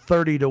about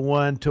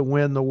 30-1 to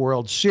win the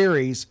World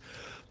Series.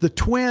 The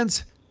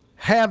Twins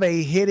have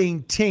a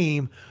hitting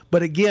team,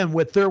 but again,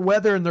 with their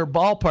weather and their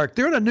ballpark,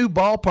 they're in a new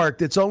ballpark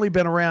that's only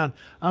been around,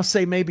 I'll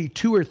say maybe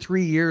 2 or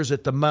 3 years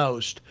at the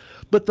most.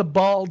 But the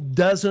ball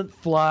doesn't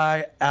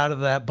fly out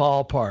of that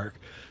ballpark.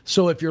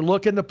 So if you're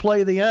looking to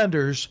play the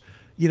unders,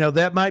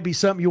 that might be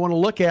something you want to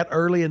look at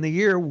early in the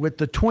year with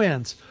the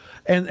Twins.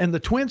 And the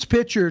Twins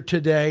pitcher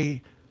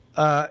today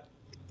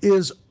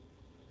is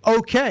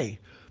okay.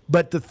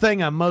 But the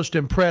thing I'm most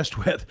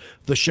impressed with,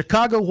 the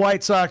Chicago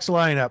White Sox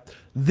lineup.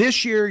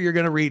 This year, you're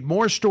going to read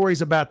more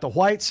stories about the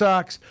White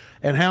Sox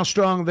and how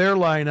strong their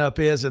lineup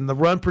is and the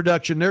run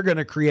production they're going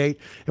to create.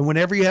 And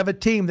whenever you have a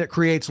team that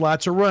creates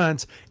lots of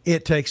runs,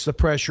 it takes the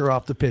pressure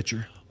off the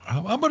pitcher.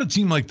 How about a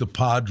team like the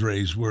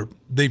Padres, where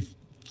they've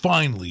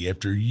finally,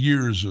 after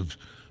years of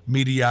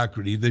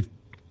mediocrity, they've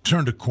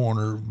turned a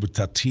corner with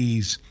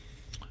Tatis,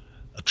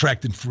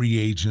 attracting free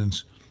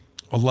agents,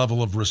 a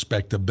level of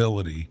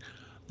respectability.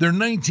 They're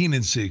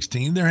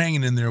 19-16. They're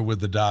hanging in there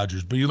with the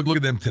Dodgers. But you look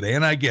at them today,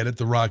 and I get it,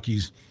 the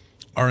Rockies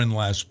are in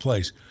last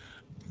place.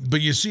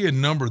 But you see a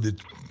number that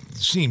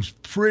seems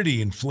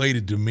pretty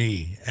inflated to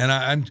me.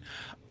 And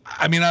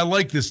I mean, I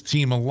like this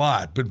team a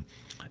lot, but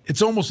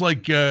it's almost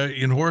like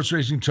in horse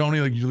racing, Tony,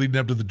 like you're leading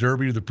up to the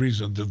Derby or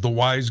the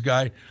wise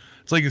guy.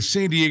 It's like if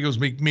San Diego's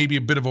maybe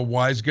a bit of a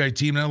wise guy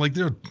team now, like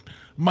they're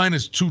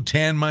minus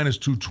 210, minus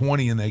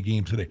 220 in that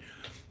game today.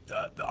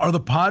 Are the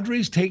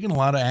Padres taking a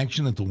lot of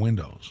action at the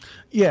windows?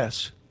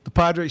 Yes, the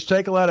Padres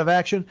take a lot of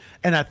action,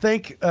 and I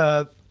think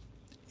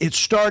it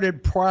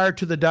started prior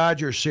to the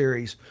Dodgers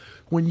series.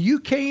 When you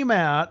came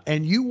out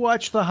and you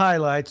watched the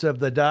highlights of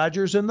the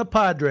Dodgers and the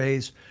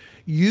Padres,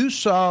 you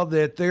saw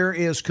that there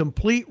is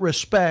complete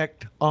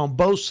respect on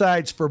both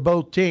sides for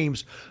both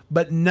teams,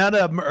 but none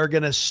of them are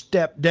going to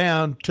step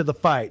down to the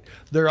fight.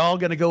 They're all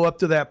going to go up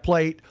to that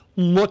plate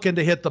looking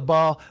to hit the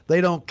ball.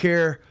 They don't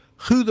care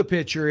who the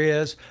pitcher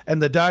is,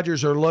 and the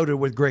Dodgers are loaded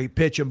with great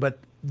pitching, but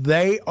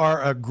they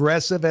are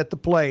aggressive at the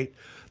plate,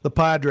 the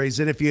Padres.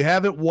 And if you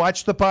haven't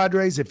watched the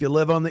Padres, if you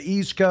live on the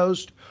East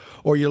Coast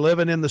or you're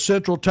living in the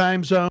Central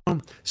Time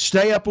Zone,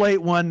 stay up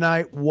late one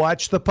night,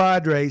 watch the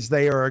Padres.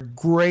 They are a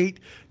great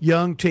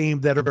young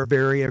team that are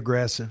very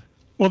aggressive.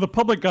 Well, the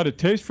public got a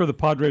taste for the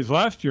Padres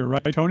last year,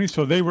 right, Tony?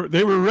 So they were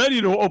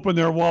ready to open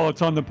their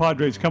wallets on the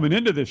Padres coming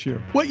into this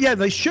year. Well, yeah,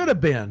 they should have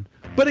been.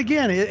 But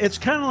again, it's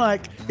kind of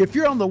like if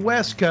you're on the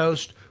West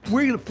Coast,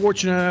 we're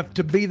fortunate enough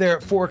to be there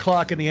at 4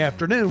 o'clock in the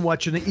afternoon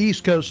watching the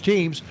East Coast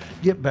teams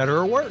get better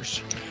or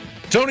worse.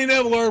 Tony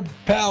Neville, our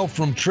pal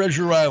from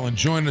Treasure Island,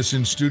 joined us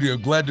in studio.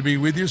 Glad to be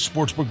with you.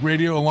 Sportsbook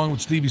Radio, along with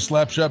Stevie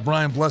Slapshot,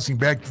 Brian Blessing,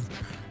 back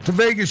to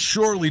Vegas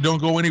shortly.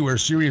 Don't go anywhere.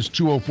 Sirius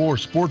 204,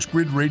 Sports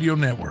Grid Radio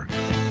Network.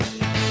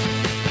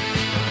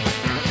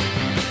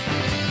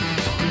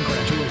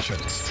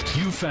 Congratulations.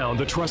 You found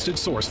the trusted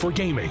source for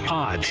gaming,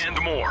 odds, And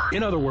more.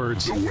 In other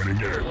words, The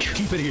Winning Edge.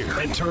 keep it here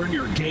and turn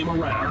your game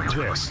around.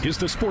 This is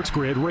the Sports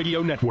Grid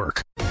Radio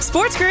Network.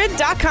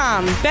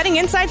 SportsGrid.com. Betting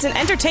insights and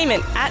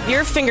entertainment at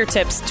your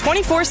fingertips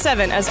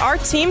 24/7 as our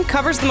team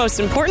covers the most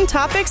important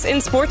topics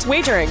in sports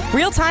wagering.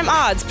 Real-time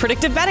odds,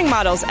 predictive betting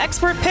models,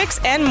 expert picks,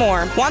 and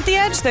more. Want the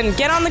edge? Then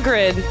get on the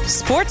grid.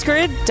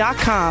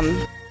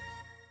 SportsGrid.com.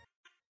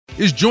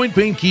 Is joint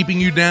pain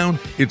keeping you down?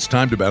 It's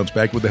time to bounce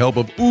back with the help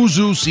of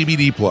Uzu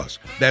CBD Plus.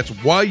 That's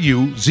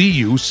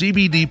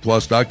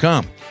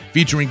YUZUCBDplus.com.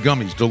 Featuring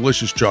gummies,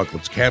 delicious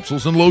chocolates,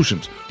 capsules, and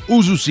lotions,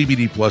 Uzu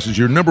CBD Plus is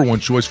your #1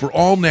 choice for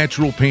all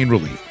natural pain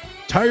relief.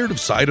 Tired of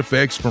side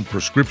effects from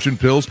prescription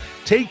pills?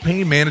 Take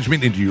pain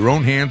management into your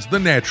own hands the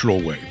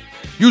natural way.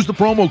 Use the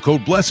promo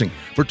code BLESSING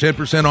for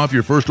 10% off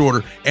your first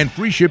order and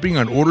free shipping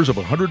on orders of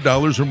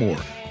 $100 or more.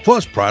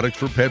 Plus products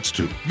for pets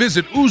too.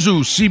 Visit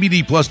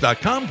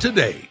UzuCBDplus.com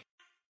today.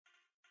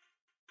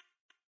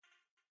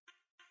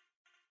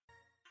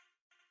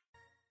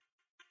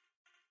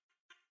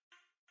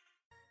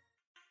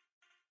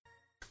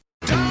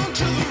 Down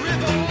to the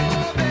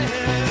riverbed.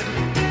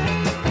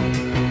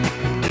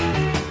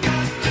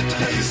 Got to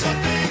tell you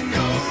something,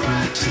 go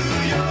right to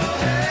your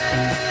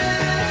head.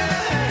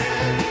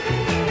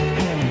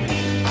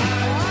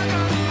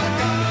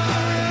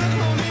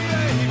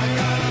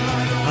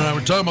 All right,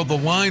 we're talking about the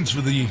lines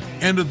for the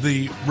end of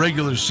the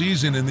regular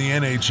season in the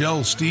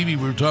NHL. Stevie,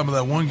 we were talking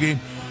about that one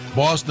game,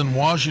 Boston,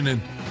 Washington.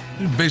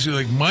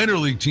 Basically, like minor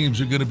league teams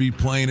are going to be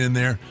playing in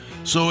there.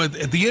 So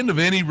at the end of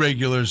any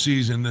regular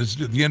season,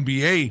 the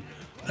NBA,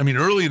 I mean,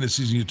 early in the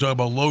season, you talk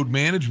about load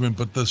management,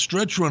 but the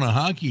stretch run of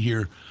hockey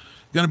here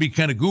going to be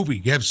kind of goofy.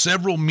 You have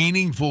several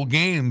meaningful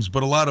games,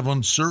 but a lot of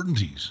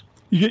uncertainties.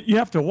 You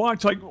have to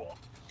watch. Like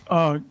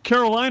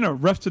Carolina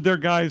rested their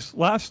guys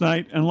last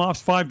night and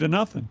lost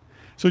 5-0.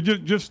 So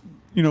just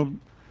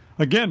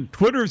again,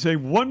 Twitter is a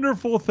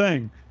wonderful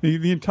thing.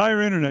 The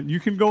entire internet. You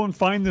can go and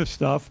find this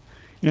stuff.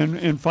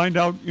 And find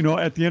out,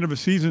 at the end of a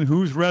season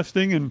who's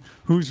resting and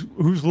who's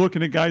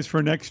looking at guys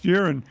for next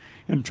year and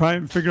try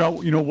and figure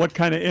out, what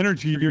kind of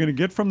energy you're going to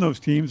get from those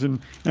teams and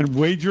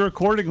wager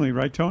accordingly,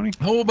 right, Tony?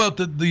 How about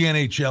the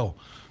NHL,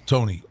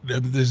 Tony?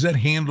 Does that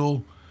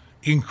handle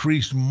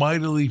increased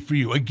mightily for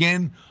you?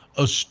 Again,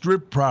 a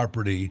strip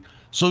property.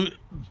 So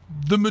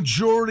the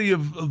majority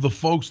of the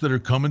folks that are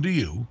coming to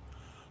you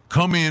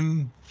come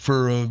in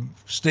for a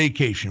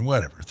staycation,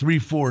 whatever,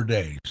 3-4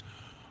 days.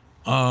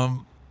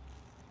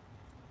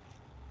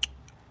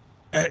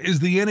 Is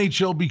the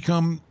NHL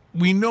become,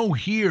 we know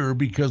here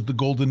because the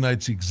Golden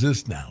Knights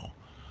exist now,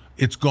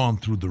 it's gone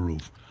through the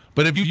roof.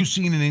 But have you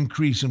seen an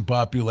increase in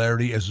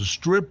popularity as a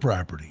strip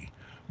property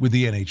with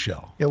the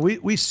NHL? Yeah,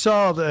 we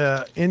saw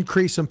the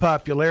increase in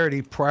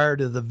popularity prior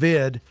to the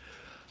vid.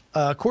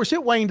 Of course,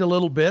 it waned a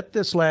little bit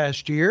this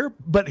last year,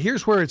 but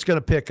here's where it's going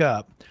to pick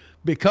up.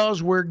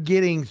 Because we're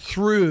getting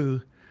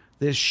through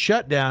this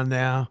shutdown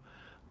now,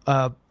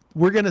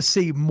 we're going to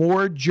see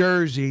more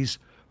jerseys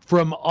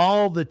from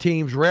all the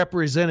teams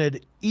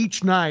represented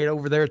each night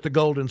over there at the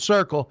Golden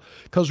Circle,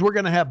 because we're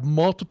going to have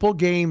multiple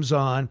games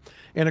on.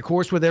 And, of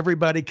course, with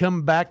everybody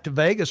coming back to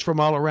Vegas from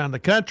all around the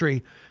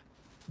country,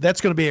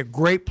 that's going to be a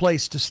great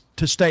place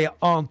to stay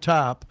on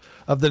top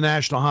of the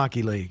National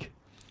Hockey League.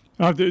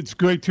 It's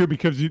great, too,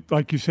 because,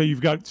 like you say,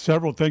 you've got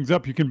several things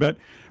up. You can bet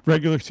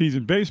regular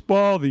season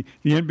baseball, the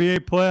NBA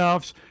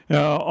playoffs.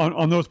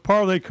 On those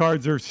parlay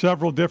cards, there are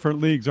several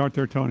different leagues, aren't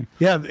there, Tony?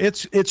 Yeah,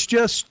 it's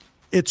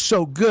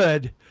so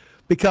good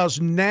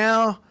because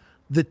now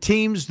the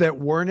teams that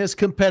weren't as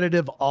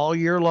competitive all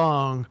year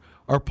long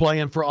are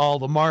playing for all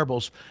the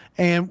marbles.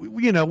 And,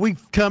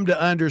 we've come to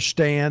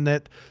understand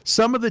that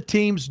some of the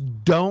teams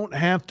don't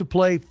have to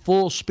play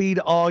full speed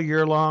all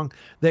year long,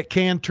 that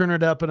can turn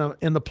it up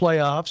in the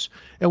playoffs.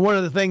 And one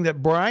of the things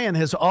that Brian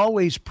has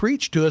always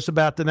preached to us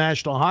about the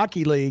National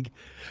Hockey League,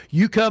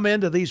 you come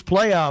into these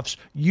playoffs,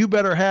 you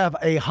better have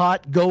a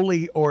hot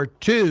goalie or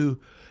two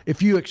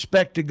if you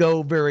expect to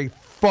go very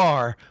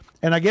far.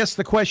 And I guess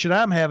the question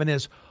I'm having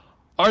is,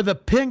 are the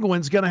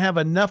Penguins going to have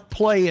enough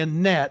play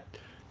in net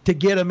to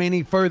get them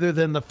any further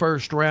than the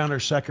first round or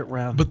second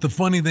round? But the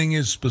funny thing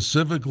is,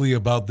 specifically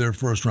about their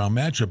first round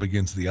matchup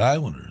against the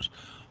Islanders,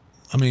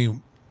 I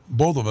mean,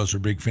 both of us are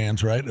big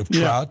fans, right, of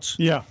Trotz?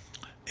 Yeah.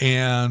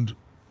 And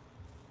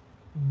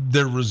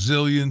their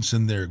resilience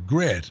and their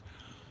grit,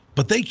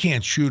 but they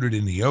can't shoot it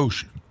in the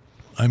ocean.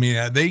 I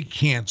mean, they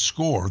can't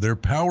score. Their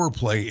power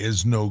play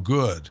is no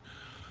good.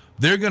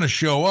 They're going to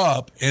show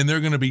up, and they're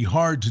going to be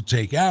hard to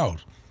take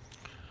out.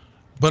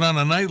 But on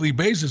a nightly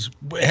basis,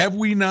 have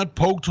we not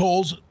poked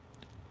holes,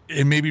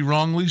 and maybe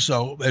wrongly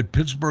so, at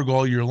Pittsburgh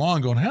all year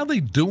long, going, how are they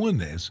doing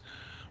this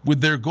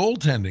with their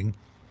goaltending?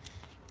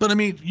 But, I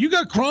mean, you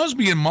got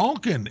Crosby and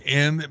Malkin,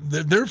 and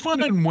they're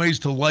finding ways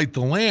to light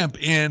the lamp.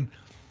 And,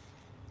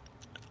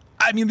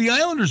 I mean, the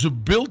Islanders are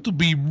built to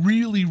be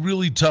really,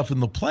 really tough in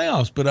the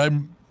playoffs. But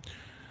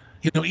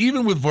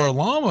even with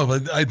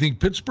Varlamov, I think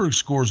Pittsburgh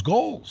scores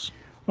goals.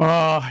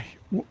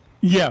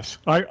 Yes,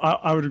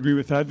 I would agree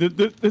with that.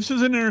 This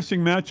is an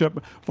interesting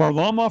matchup.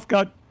 Varlamov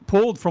got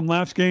pulled from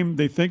last game.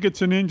 They think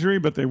it's an injury,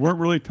 but they weren't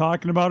really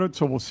talking about it,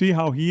 so we'll see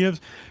how he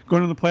is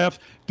going in the playoffs.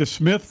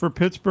 DeSmith for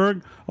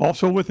Pittsburgh,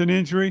 also with an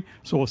injury,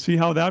 so we'll see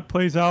how that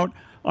plays out.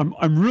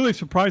 I'm really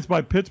surprised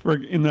by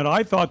Pittsburgh in that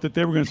I thought that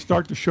they were going to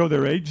start to show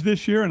their age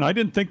this year, and I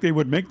didn't think they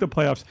would make the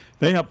playoffs.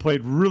 They have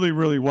played really,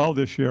 really well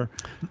this year.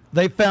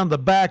 They found the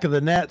back of the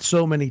net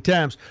so many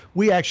times.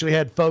 We actually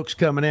had folks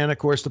coming in. Of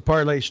course, the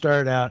parlay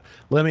started out,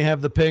 let me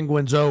have the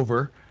Penguins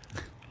over.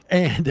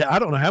 And I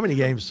don't know how many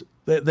games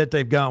that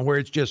they've gone where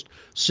it's just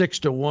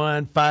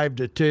 6-1,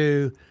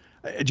 5-2,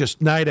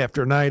 just night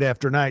after night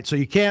after night. So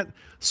you can't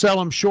sell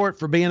them short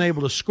for being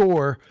able to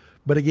score.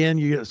 But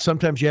again,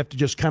 sometimes you have to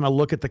just kind of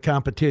look at the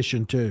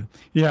competition too.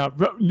 Yeah,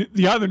 but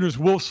the Islanders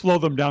will slow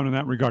them down in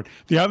that regard.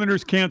 The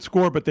Islanders can't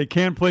score, but they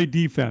can play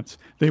defense.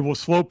 They will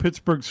slow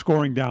Pittsburgh's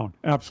scoring down.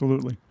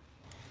 Absolutely.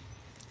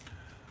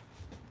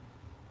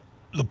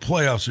 The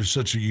playoffs are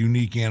such a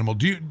unique animal.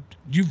 Do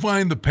you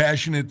find the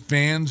passionate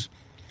fans,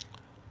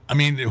 I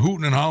mean,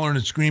 hooting and hollering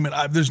and screaming,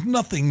 there's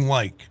nothing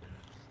like,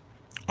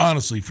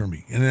 honestly for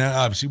me, and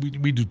obviously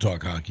we do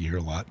talk hockey here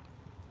a lot,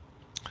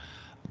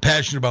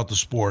 passionate about the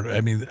sport.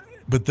 I mean,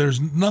 but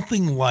there's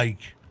nothing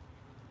like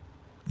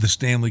the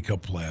Stanley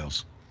Cup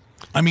playoffs.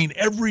 I mean,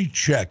 every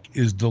check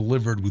is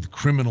delivered with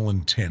criminal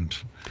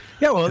intent.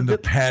 Yeah, well, and the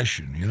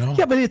passion,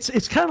 Yeah, but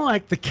it's kind of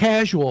like the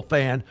casual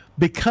fan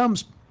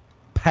becomes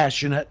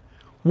passionate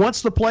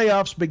once the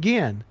playoffs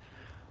begin.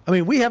 I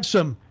mean, we have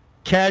some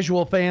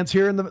casual fans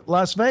here in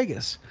Las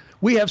Vegas.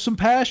 We have some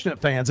passionate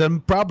fans,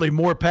 and probably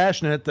more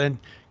passionate than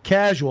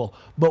casual.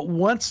 But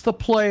once the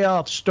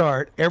playoffs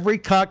start, every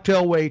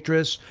cocktail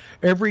waitress,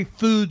 every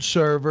food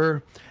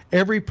server,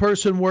 every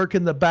person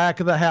working the back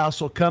of the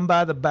house will come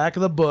by the back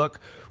of the book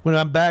when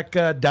I'm back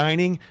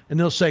dining, and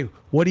they'll say,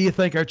 what do you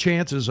think our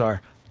chances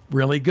are?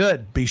 Really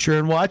good. Be sure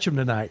and watch them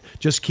tonight.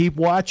 Just keep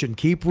watching,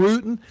 keep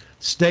rooting,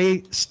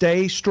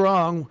 stay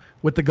strong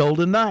with the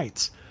Golden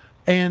Knights.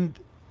 And,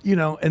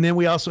 and then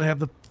we also have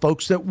the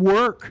folks that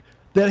work,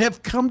 that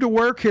have come to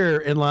work here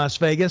in Las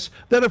Vegas,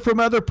 that are from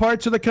other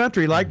parts of the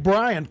country, like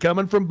Brian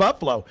coming from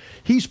Buffalo.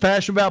 He's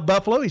passionate about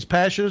Buffalo. He's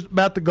passionate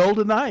about the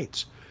Golden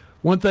Knights.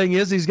 One thing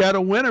is he's got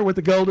a winner with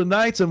the Golden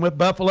Knights, and with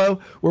Buffalo,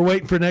 we're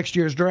waiting for next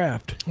year's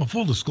draft. Well,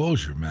 full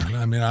disclosure, man.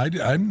 I mean,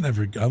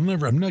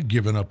 I'm not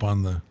giving up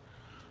on the.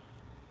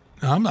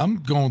 I'm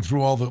going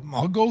through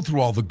I'll go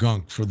through all the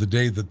gunk for the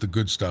day that the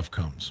good stuff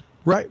comes.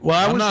 Right.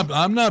 Well,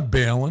 I'm not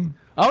bailing.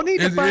 I'll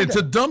need to find It's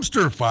a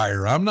dumpster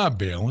fire. I'm not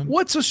bailing.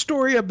 What's the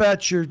story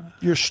about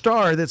your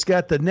star that's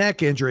got the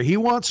neck injury? He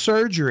wants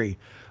surgery.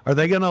 Are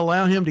they going to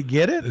allow him to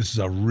get it? This is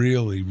a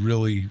really,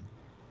 really,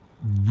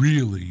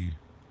 really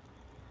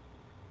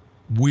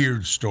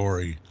weird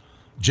story.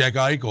 Jack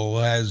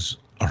Eichel has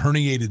a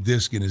herniated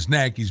disc in his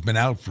neck. He's been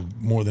out for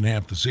more than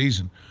half the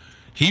season.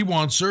 He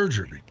wants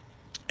surgery.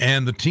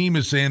 And the team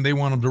is saying they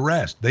want him to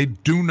rest. They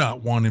do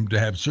not want him to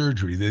have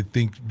surgery. They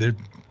think they're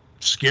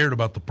scared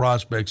about the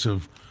prospects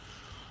of,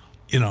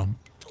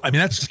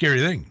 that's a scary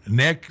thing.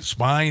 Neck,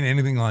 spine,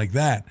 anything like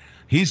that.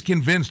 He's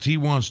convinced he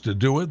wants to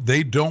do it.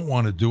 They don't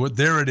want to do it.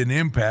 They're at an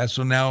impasse.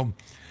 So now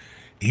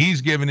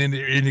he's given an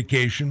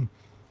indication.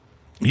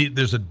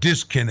 There's a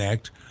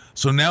disconnect.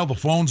 So now the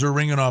phones are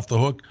ringing off the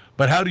hook.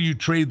 But how do you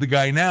trade the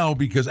guy now?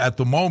 Because at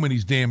the moment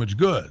he's damaged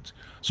goods.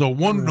 So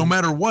no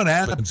matter what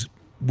happens,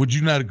 would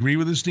you not agree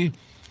with this, Steve?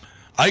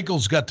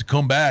 Eichel's got to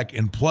come back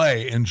and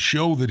play and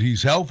show that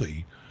he's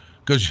healthy,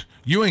 because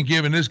you ain't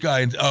giving this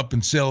guy up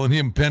and selling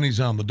him pennies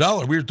on the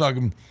dollar. We were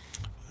talking,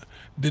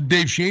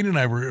 Dave Shane and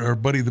I were our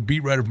buddy, the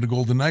beat writer from the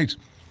Golden Knights.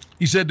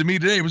 He said to me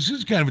today, it was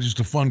just kind of just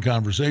a fun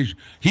conversation.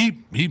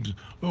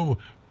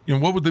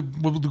 What would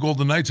the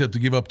Golden Knights have to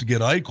give up to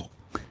get Eichel?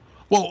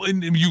 Well,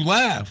 and you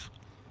laugh,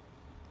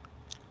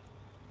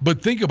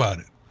 but think about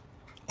it.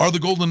 Are the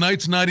Golden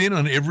Knights not in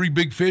on every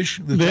big fish?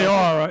 They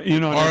are.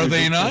 Are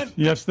they not? Fish.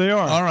 Yes, they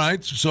are. All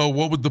right. So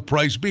what would the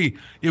price be?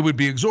 It would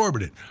be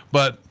exorbitant.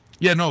 But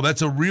yeah, no,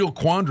 that's a real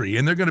quandary,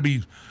 and they're going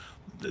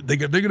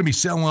to be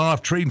selling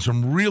off, trading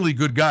some really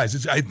good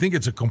guys. I think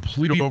it's a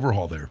complete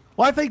overhaul there.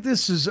 Well, I think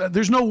this is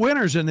there's no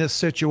winners in this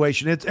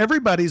situation.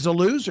 Everybody's a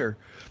loser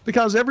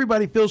because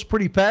everybody feels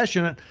pretty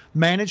passionate.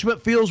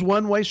 Management feels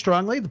one way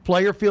strongly. The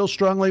player feels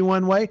strongly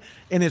one way,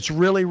 and it's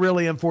really,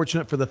 really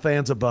unfortunate for the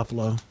fans of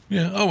Buffalo.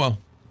 Yeah. Oh well.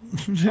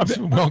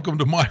 Welcome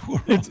to my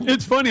world.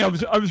 It's funny. I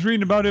was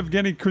reading about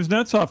Evgeny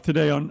Kuznetsov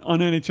today on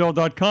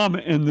NHL.com,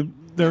 and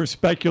there's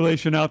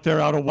speculation out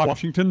of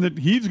Washington that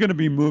he's going to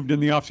be moved in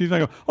the offseason. I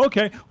go,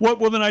 okay, what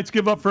will the Knights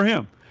give up for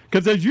him?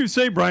 Because as you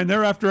say, Brian,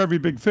 they're after every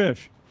big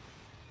fish.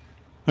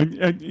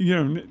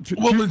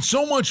 Then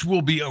so much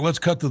will be. Let's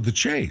cut to the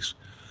chase.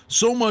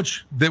 So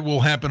much that will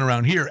happen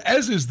around here,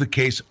 as is the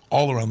case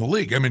all around the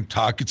league. I mean,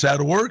 Tockett's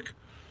out of work.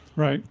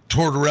 Right.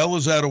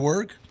 Tortorella's out of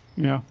work.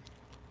 Yeah.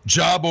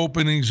 Job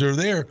openings are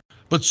there,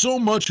 but so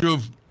much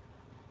of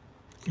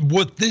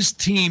what this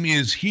team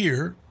is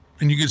here,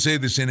 and you can say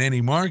this in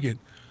any market,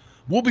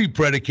 will be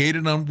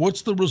predicated on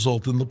what's the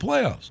result in the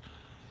playoffs.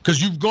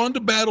 Because you've gone to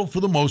battle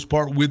for the most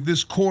part with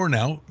this core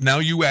now. Now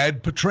you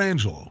add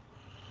Pietrangelo.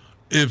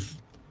 If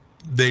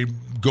they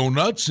go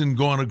nuts and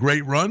go on a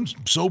great run,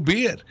 so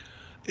be it.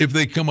 If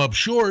they come up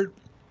short,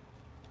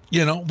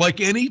 like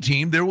any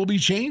team, there will be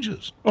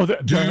changes.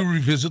 Do you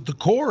revisit the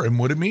core and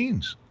what it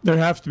means? There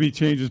have to be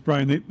changes,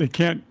 Brian. They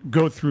can't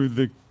go through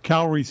the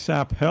salary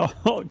cap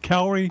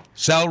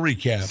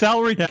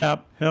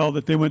hell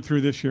that they went through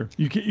this year.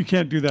 You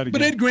can't do that again.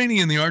 But Ed Graney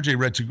in the RJ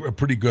read's a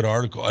pretty good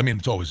article. I mean,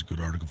 it's always a good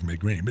article from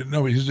Ed Graney. But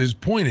no, his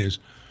point is,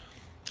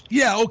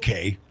 yeah,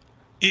 okay.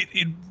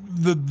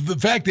 The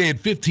fact they had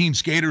 15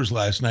 skaters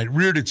last night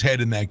reared its head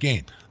in that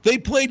game. They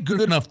played good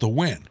enough to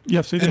win.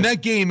 Yes, they did. And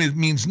that game, it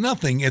means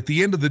nothing at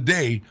the end of the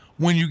day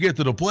when you get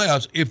to the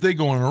playoffs if they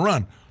go on a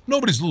run.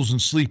 Nobody's losing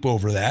sleep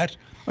over that.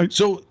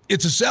 So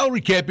it's a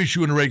salary cap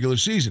issue in a regular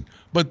season.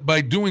 But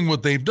by doing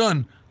what they've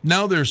done,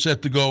 now they're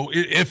set to go,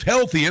 if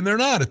healthy, and they're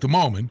not at the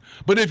moment,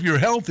 but if you're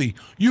healthy,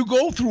 you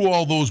go through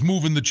all those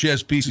moving the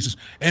chess pieces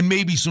and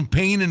maybe some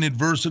pain and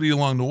adversity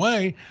along the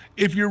way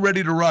if you're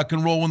ready to rock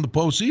and roll when the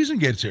postseason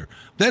gets here.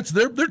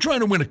 They're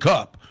trying to win a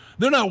cup.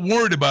 They're not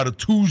worried about a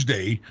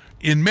Tuesday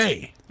in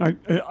May.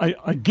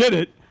 I get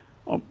it,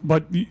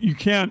 but you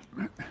can't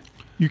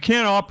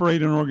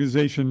operate an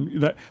organization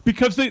that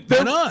because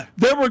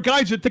there were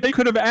guys that they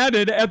could have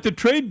added at the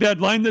trade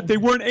deadline that they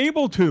weren't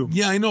able to.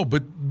 Yeah, I know,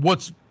 but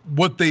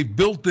what they've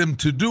built them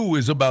to do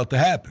is about to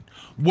happen.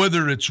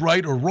 Whether it's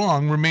right or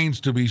wrong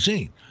remains to be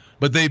seen.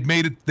 But they've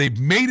made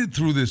it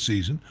through this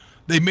season.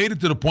 They made it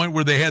to the point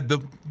where they had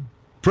the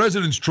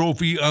President's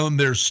Trophy on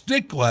their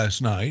stick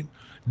last night,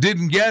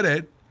 didn't get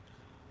it.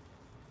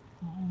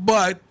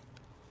 But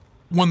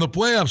when the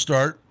playoffs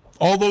start,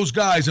 all those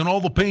guys and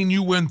all the pain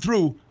you went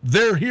through,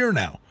 they're here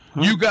now.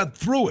 Huh? You got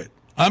through it.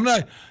 I'm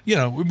not,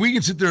 we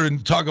can sit there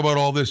and talk about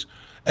all this.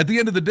 At the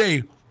end of the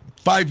day,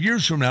 5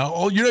 years from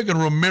now, you're not going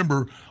to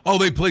remember,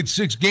 they played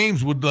 6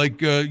 games with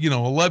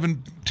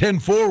 10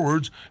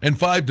 forwards and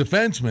 5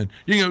 defensemen.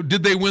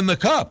 Did they win the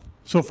cup?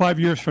 So 5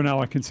 years from now,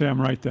 I can say I'm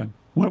right then.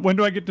 When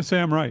do I get to say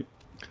I'm right?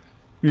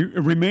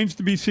 It remains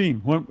to be seen.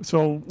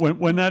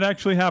 When that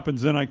actually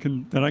happens, then I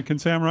can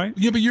say I'm right?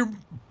 Yeah, but you're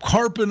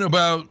harping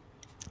about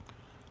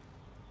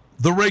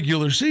the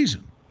regular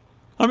season.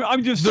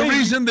 I'm just saying.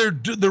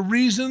 The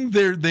reason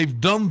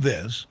they've done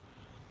this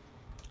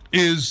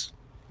is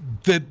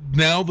that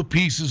now the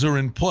pieces are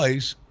in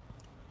place.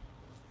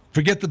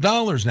 Forget the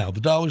dollars now.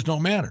 The dollars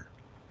don't matter.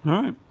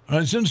 All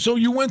right. So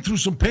you went through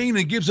some pain.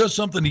 It gives us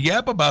something to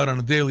yap about on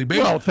a daily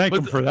basis. Well, thank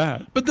them for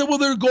that. But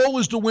their goal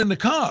is to win the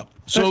cup.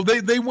 So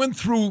they went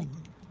through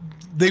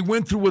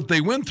what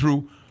they went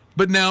through.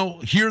 But now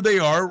here they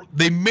are.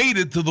 They made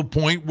it to the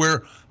point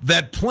where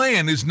that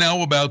plan is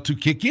now about to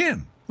kick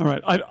in. All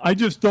right. I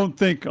just don't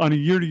think on a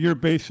year-to-year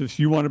basis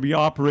you want to be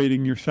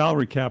operating your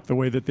salary cap the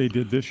way that they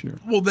did this year.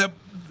 Well,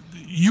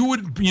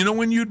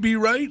 when you'd be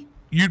right?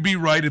 You'd be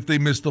right if they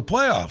missed the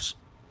playoffs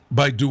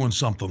by doing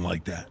something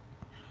like that.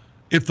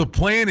 If the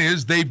plan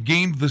is they've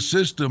gamed the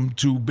system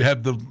to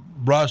have the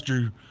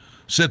roster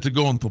set to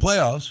go into the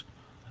playoffs,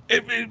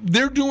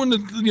 they're doing a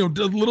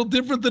little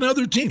different than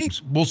other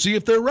teams. We'll see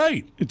if they're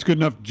right. It's good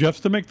enough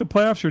just to make the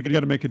playoffs, or you got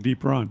to make a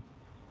deep run?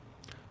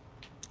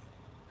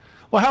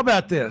 Well, how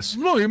about this?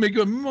 No,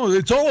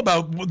 it's all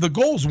about the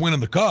goals winning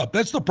the cup.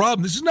 That's the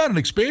problem. This is not an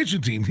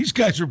expansion team. These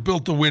guys are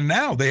built to win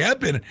now. They have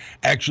been,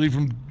 actually,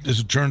 as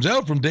it turns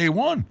out, from day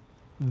one.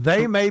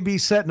 they may be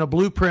setting a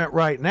blueprint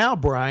right now,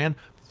 Brian,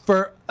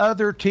 for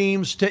other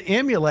teams to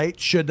emulate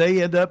should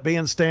they end up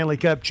being Stanley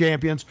Cup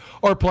champions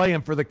or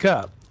playing for the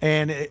Cup.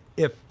 And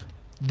if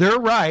they're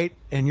right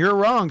and you're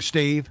wrong,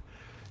 Steve,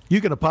 you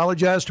can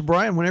apologize to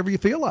Brian whenever you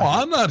feel like it.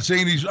 I'm not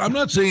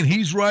saying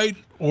he's right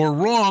or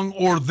wrong,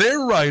 or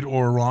they're right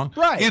or wrong.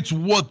 Right. It's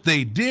what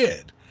they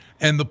did.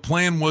 And the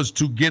plan was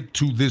to get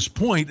to this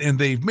point, and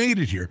they've made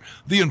it here.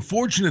 The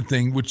unfortunate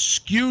thing, which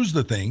skews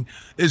the thing,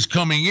 is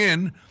coming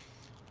in.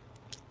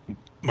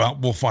 Well,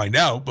 we'll find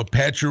out. But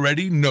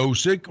Pacioretty,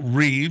 Nosek,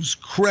 Reeves,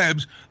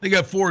 Krebs, they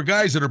got 4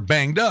 guys that are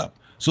banged up.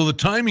 So the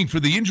timing for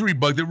the injury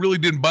bug that really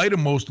didn't bite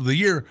them most of the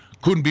year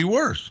couldn't be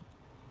worse.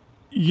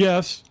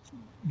 Yes,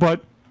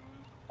 but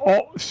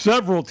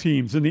several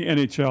teams in the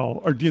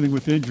NHL are dealing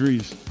with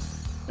injuries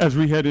as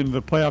we head into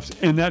the playoffs,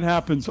 and that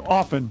happens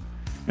often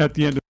at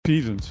the end of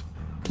seasons.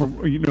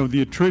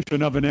 The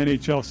attrition of an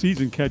NHL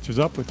season catches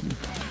up with you.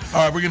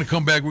 All right, we're going to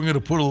come back. We're going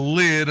to put a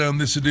lid on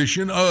this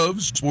edition of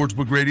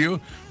Sportsbook Radio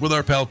with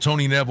our pal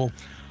Tony Neville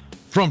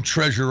from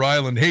Treasure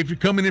Island. Hey, if you're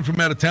coming in from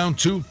out of town,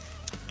 too,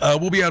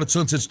 we'll be out at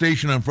Sunset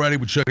Station on Friday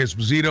with Chuck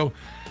Esposito.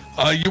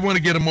 You want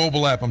to get a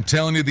mobile app. I'm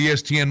telling you, the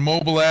STN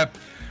mobile app.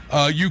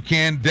 You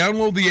can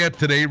download the app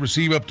today,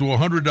 receive up to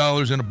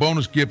 $100 and a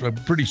bonus gift, a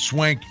pretty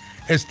swank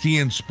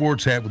STN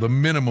sports hat with a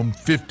minimum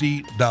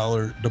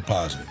 $50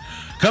 deposit.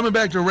 Coming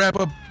back to wrap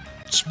up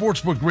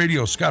Sportsbook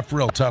Radio, Scott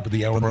Farrell, top of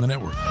the hour on the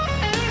network.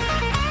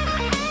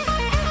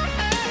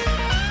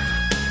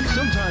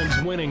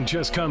 Sometimes winning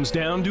just comes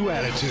down to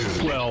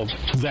attitude. Well,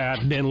 that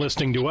and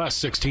listening to us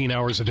 16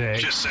 hours a day.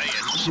 Just saying.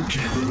 So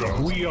keep it up.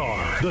 We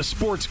are the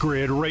Sports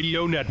Grid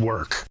Radio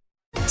Network.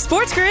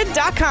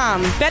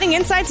 SportsGrid.com. Betting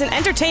insights and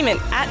entertainment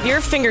at your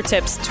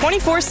fingertips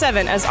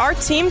 24/7 as our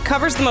team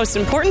covers the most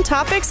important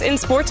topics in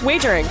sports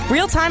wagering.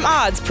 Real-time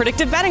odds,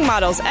 predictive betting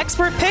models,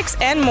 expert picks,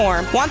 and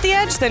more. Want the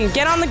edge? Then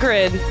get on the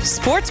grid.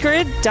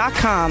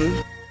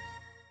 SportsGrid.com.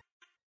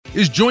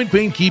 Is joint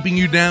pain keeping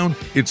you down?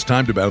 It's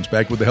time to bounce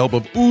back with the help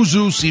of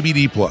Uzu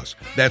CBD Plus.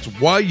 That's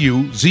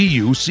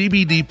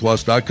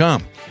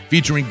YUZUCBDPlus.com.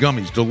 Featuring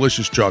gummies,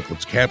 delicious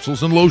chocolates,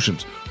 capsules, and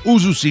lotions,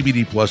 Uzu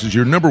CBD Plus is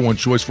your #1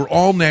 choice for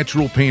all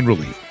natural pain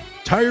relief.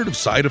 Tired of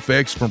side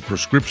effects from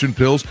prescription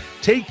pills?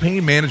 Take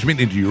pain management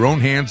into your own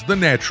hands the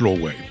natural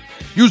way.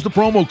 Use the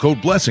promo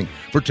code BLESSING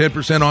for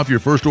 10% off your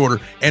first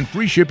order and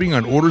free shipping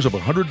on orders of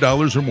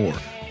 $100 or more,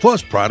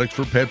 plus products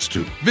for pets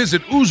too.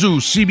 Visit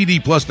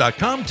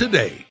UzuCBDPlus.com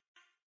today.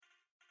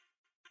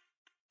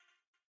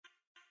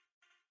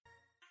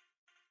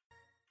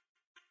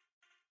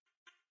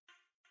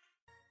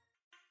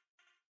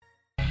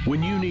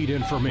 When you need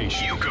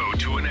information, You go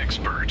to an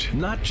expert.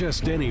 not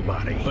just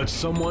anybody, but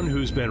someone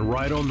who's been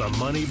right on the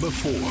money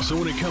before. So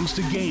when it comes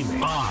to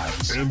gaming,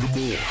 odds, And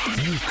more.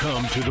 you've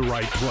come to the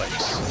right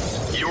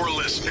place. You're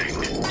listening.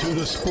 To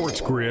the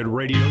Sports Grid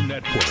Radio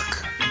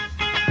Network.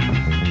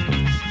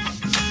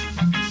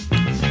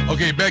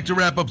 Okay, back to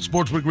wrap up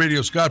Sportsbook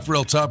Radio. Scott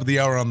Farrell, top of the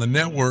hour on the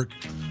network.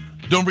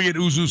 Don't forget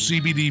Uzu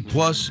CBD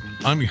Plus.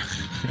 I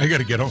got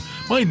to get home.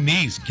 My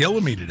knee's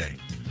killing me today.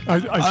 I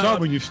saw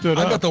when you stood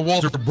up. I got the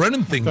Walter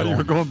Brennan thing Thought you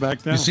were going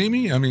back down. You see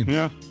me? I mean,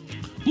 Yeah.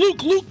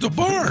 Luke the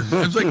Barn.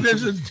 It's like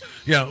this.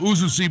 Yeah,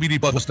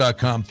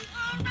 UzuCBDPlus.com.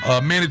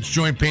 Managed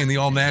joint pain the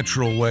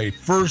all-natural way.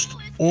 First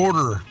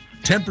order,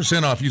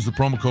 10% off. Use the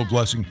promo code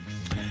BLESSING.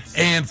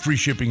 And free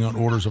shipping on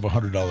orders of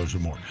 $100 or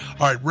more.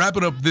 All right,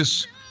 wrapping up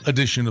this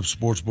edition of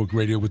Sportsbook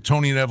Radio with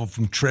Tony Neville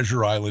from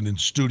Treasure Island in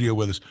studio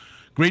with us.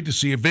 Great to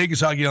see you.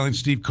 Vegas Hockey Island,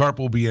 Steve Karp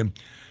will be in.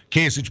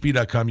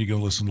 KSHP.com, you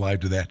can listen live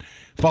to that.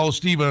 Follow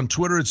Steve on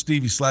Twitter at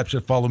Stevie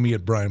Slapshot. Follow me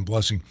at Brian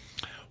Blessing.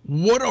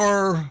 What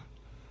are,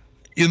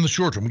 in the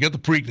short term, we got the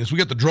Preakness. We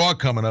got the draw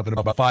coming up in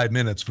about 5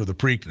 minutes for the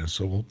Preakness,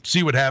 so we'll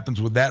see what happens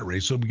with that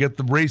race. So we get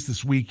the race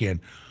this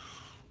weekend.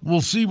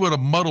 We'll see what a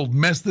muddled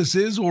mess this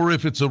is, or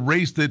if it's a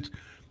race that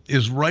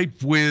is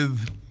ripe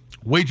with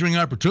wagering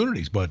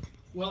opportunities, bud.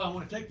 Well, I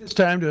want to take this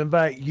time to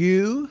invite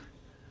you,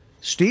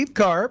 Steve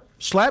Karp,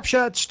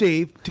 Slapshot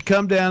Steve, to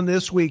come down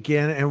this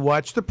weekend and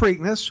watch the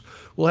Preakness.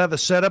 We'll have a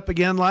setup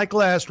again like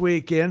last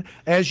weekend.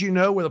 As you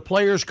know, with a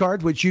player's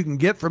card, which you can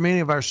get from any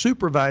of our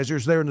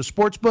supervisors there in the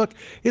sports book.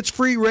 It's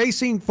free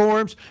racing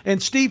forms.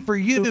 And Steve, for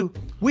you,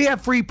 we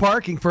have free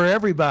parking for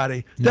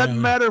everybody.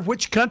 Doesn't matter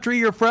which country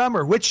you're from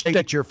or which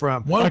state you're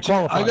from. I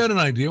got an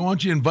idea. Why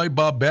don't you invite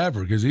Bob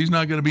Baffer, because he's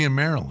not going to be in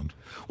Maryland.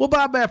 Well,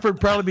 Bob Baffert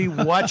would probably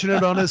be watching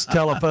it on his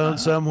telephone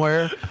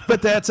somewhere,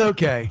 but that's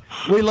okay.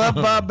 We love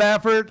Bob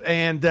Baffert,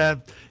 and,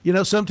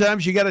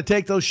 sometimes you got to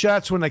take those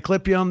shots when they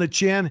clip you on the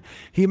chin.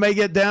 He may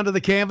get down to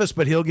the canvas,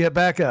 but he'll get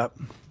back up.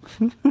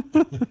 But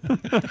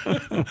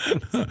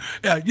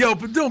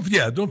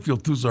don't feel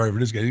too sorry for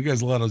this guy. He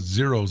has a lot of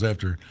zeros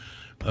after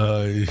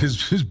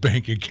his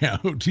bank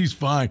account. He's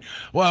fine.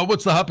 Well,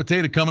 what's the hot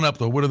potato coming up,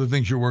 though? What are the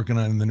things you're working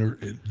on in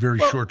the very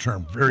short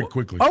term, very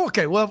quickly? Oh,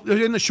 okay. Well,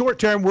 in the short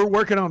term, we're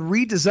working on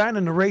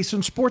redesigning the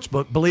Racing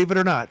Sportsbook, believe it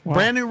or not. Wow.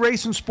 Brand new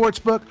Racing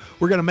Sportsbook.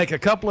 We're going to make a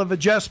couple of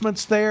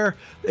adjustments there.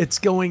 It's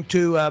going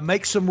to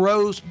make some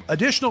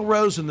additional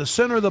rows in the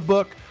center of the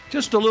book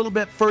just a little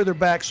bit further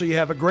back so you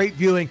have a great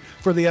viewing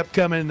for the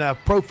upcoming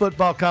pro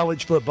football,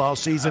 college football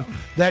season.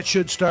 That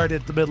should start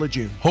at the middle of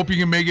June. Hope you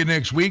can make it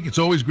next week. It's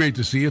always great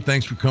to see you.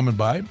 Thanks for coming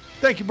by.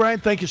 Thank you, Brian.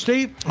 Thank you,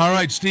 Steve. All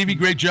right, Stevie,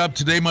 great job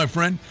today, my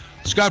friend.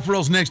 Scott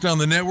Farrell's next on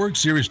the network.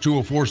 Series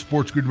 204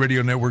 Sports Grid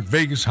Radio Network.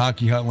 Vegas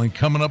Hockey Hotline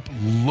coming up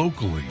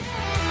locally.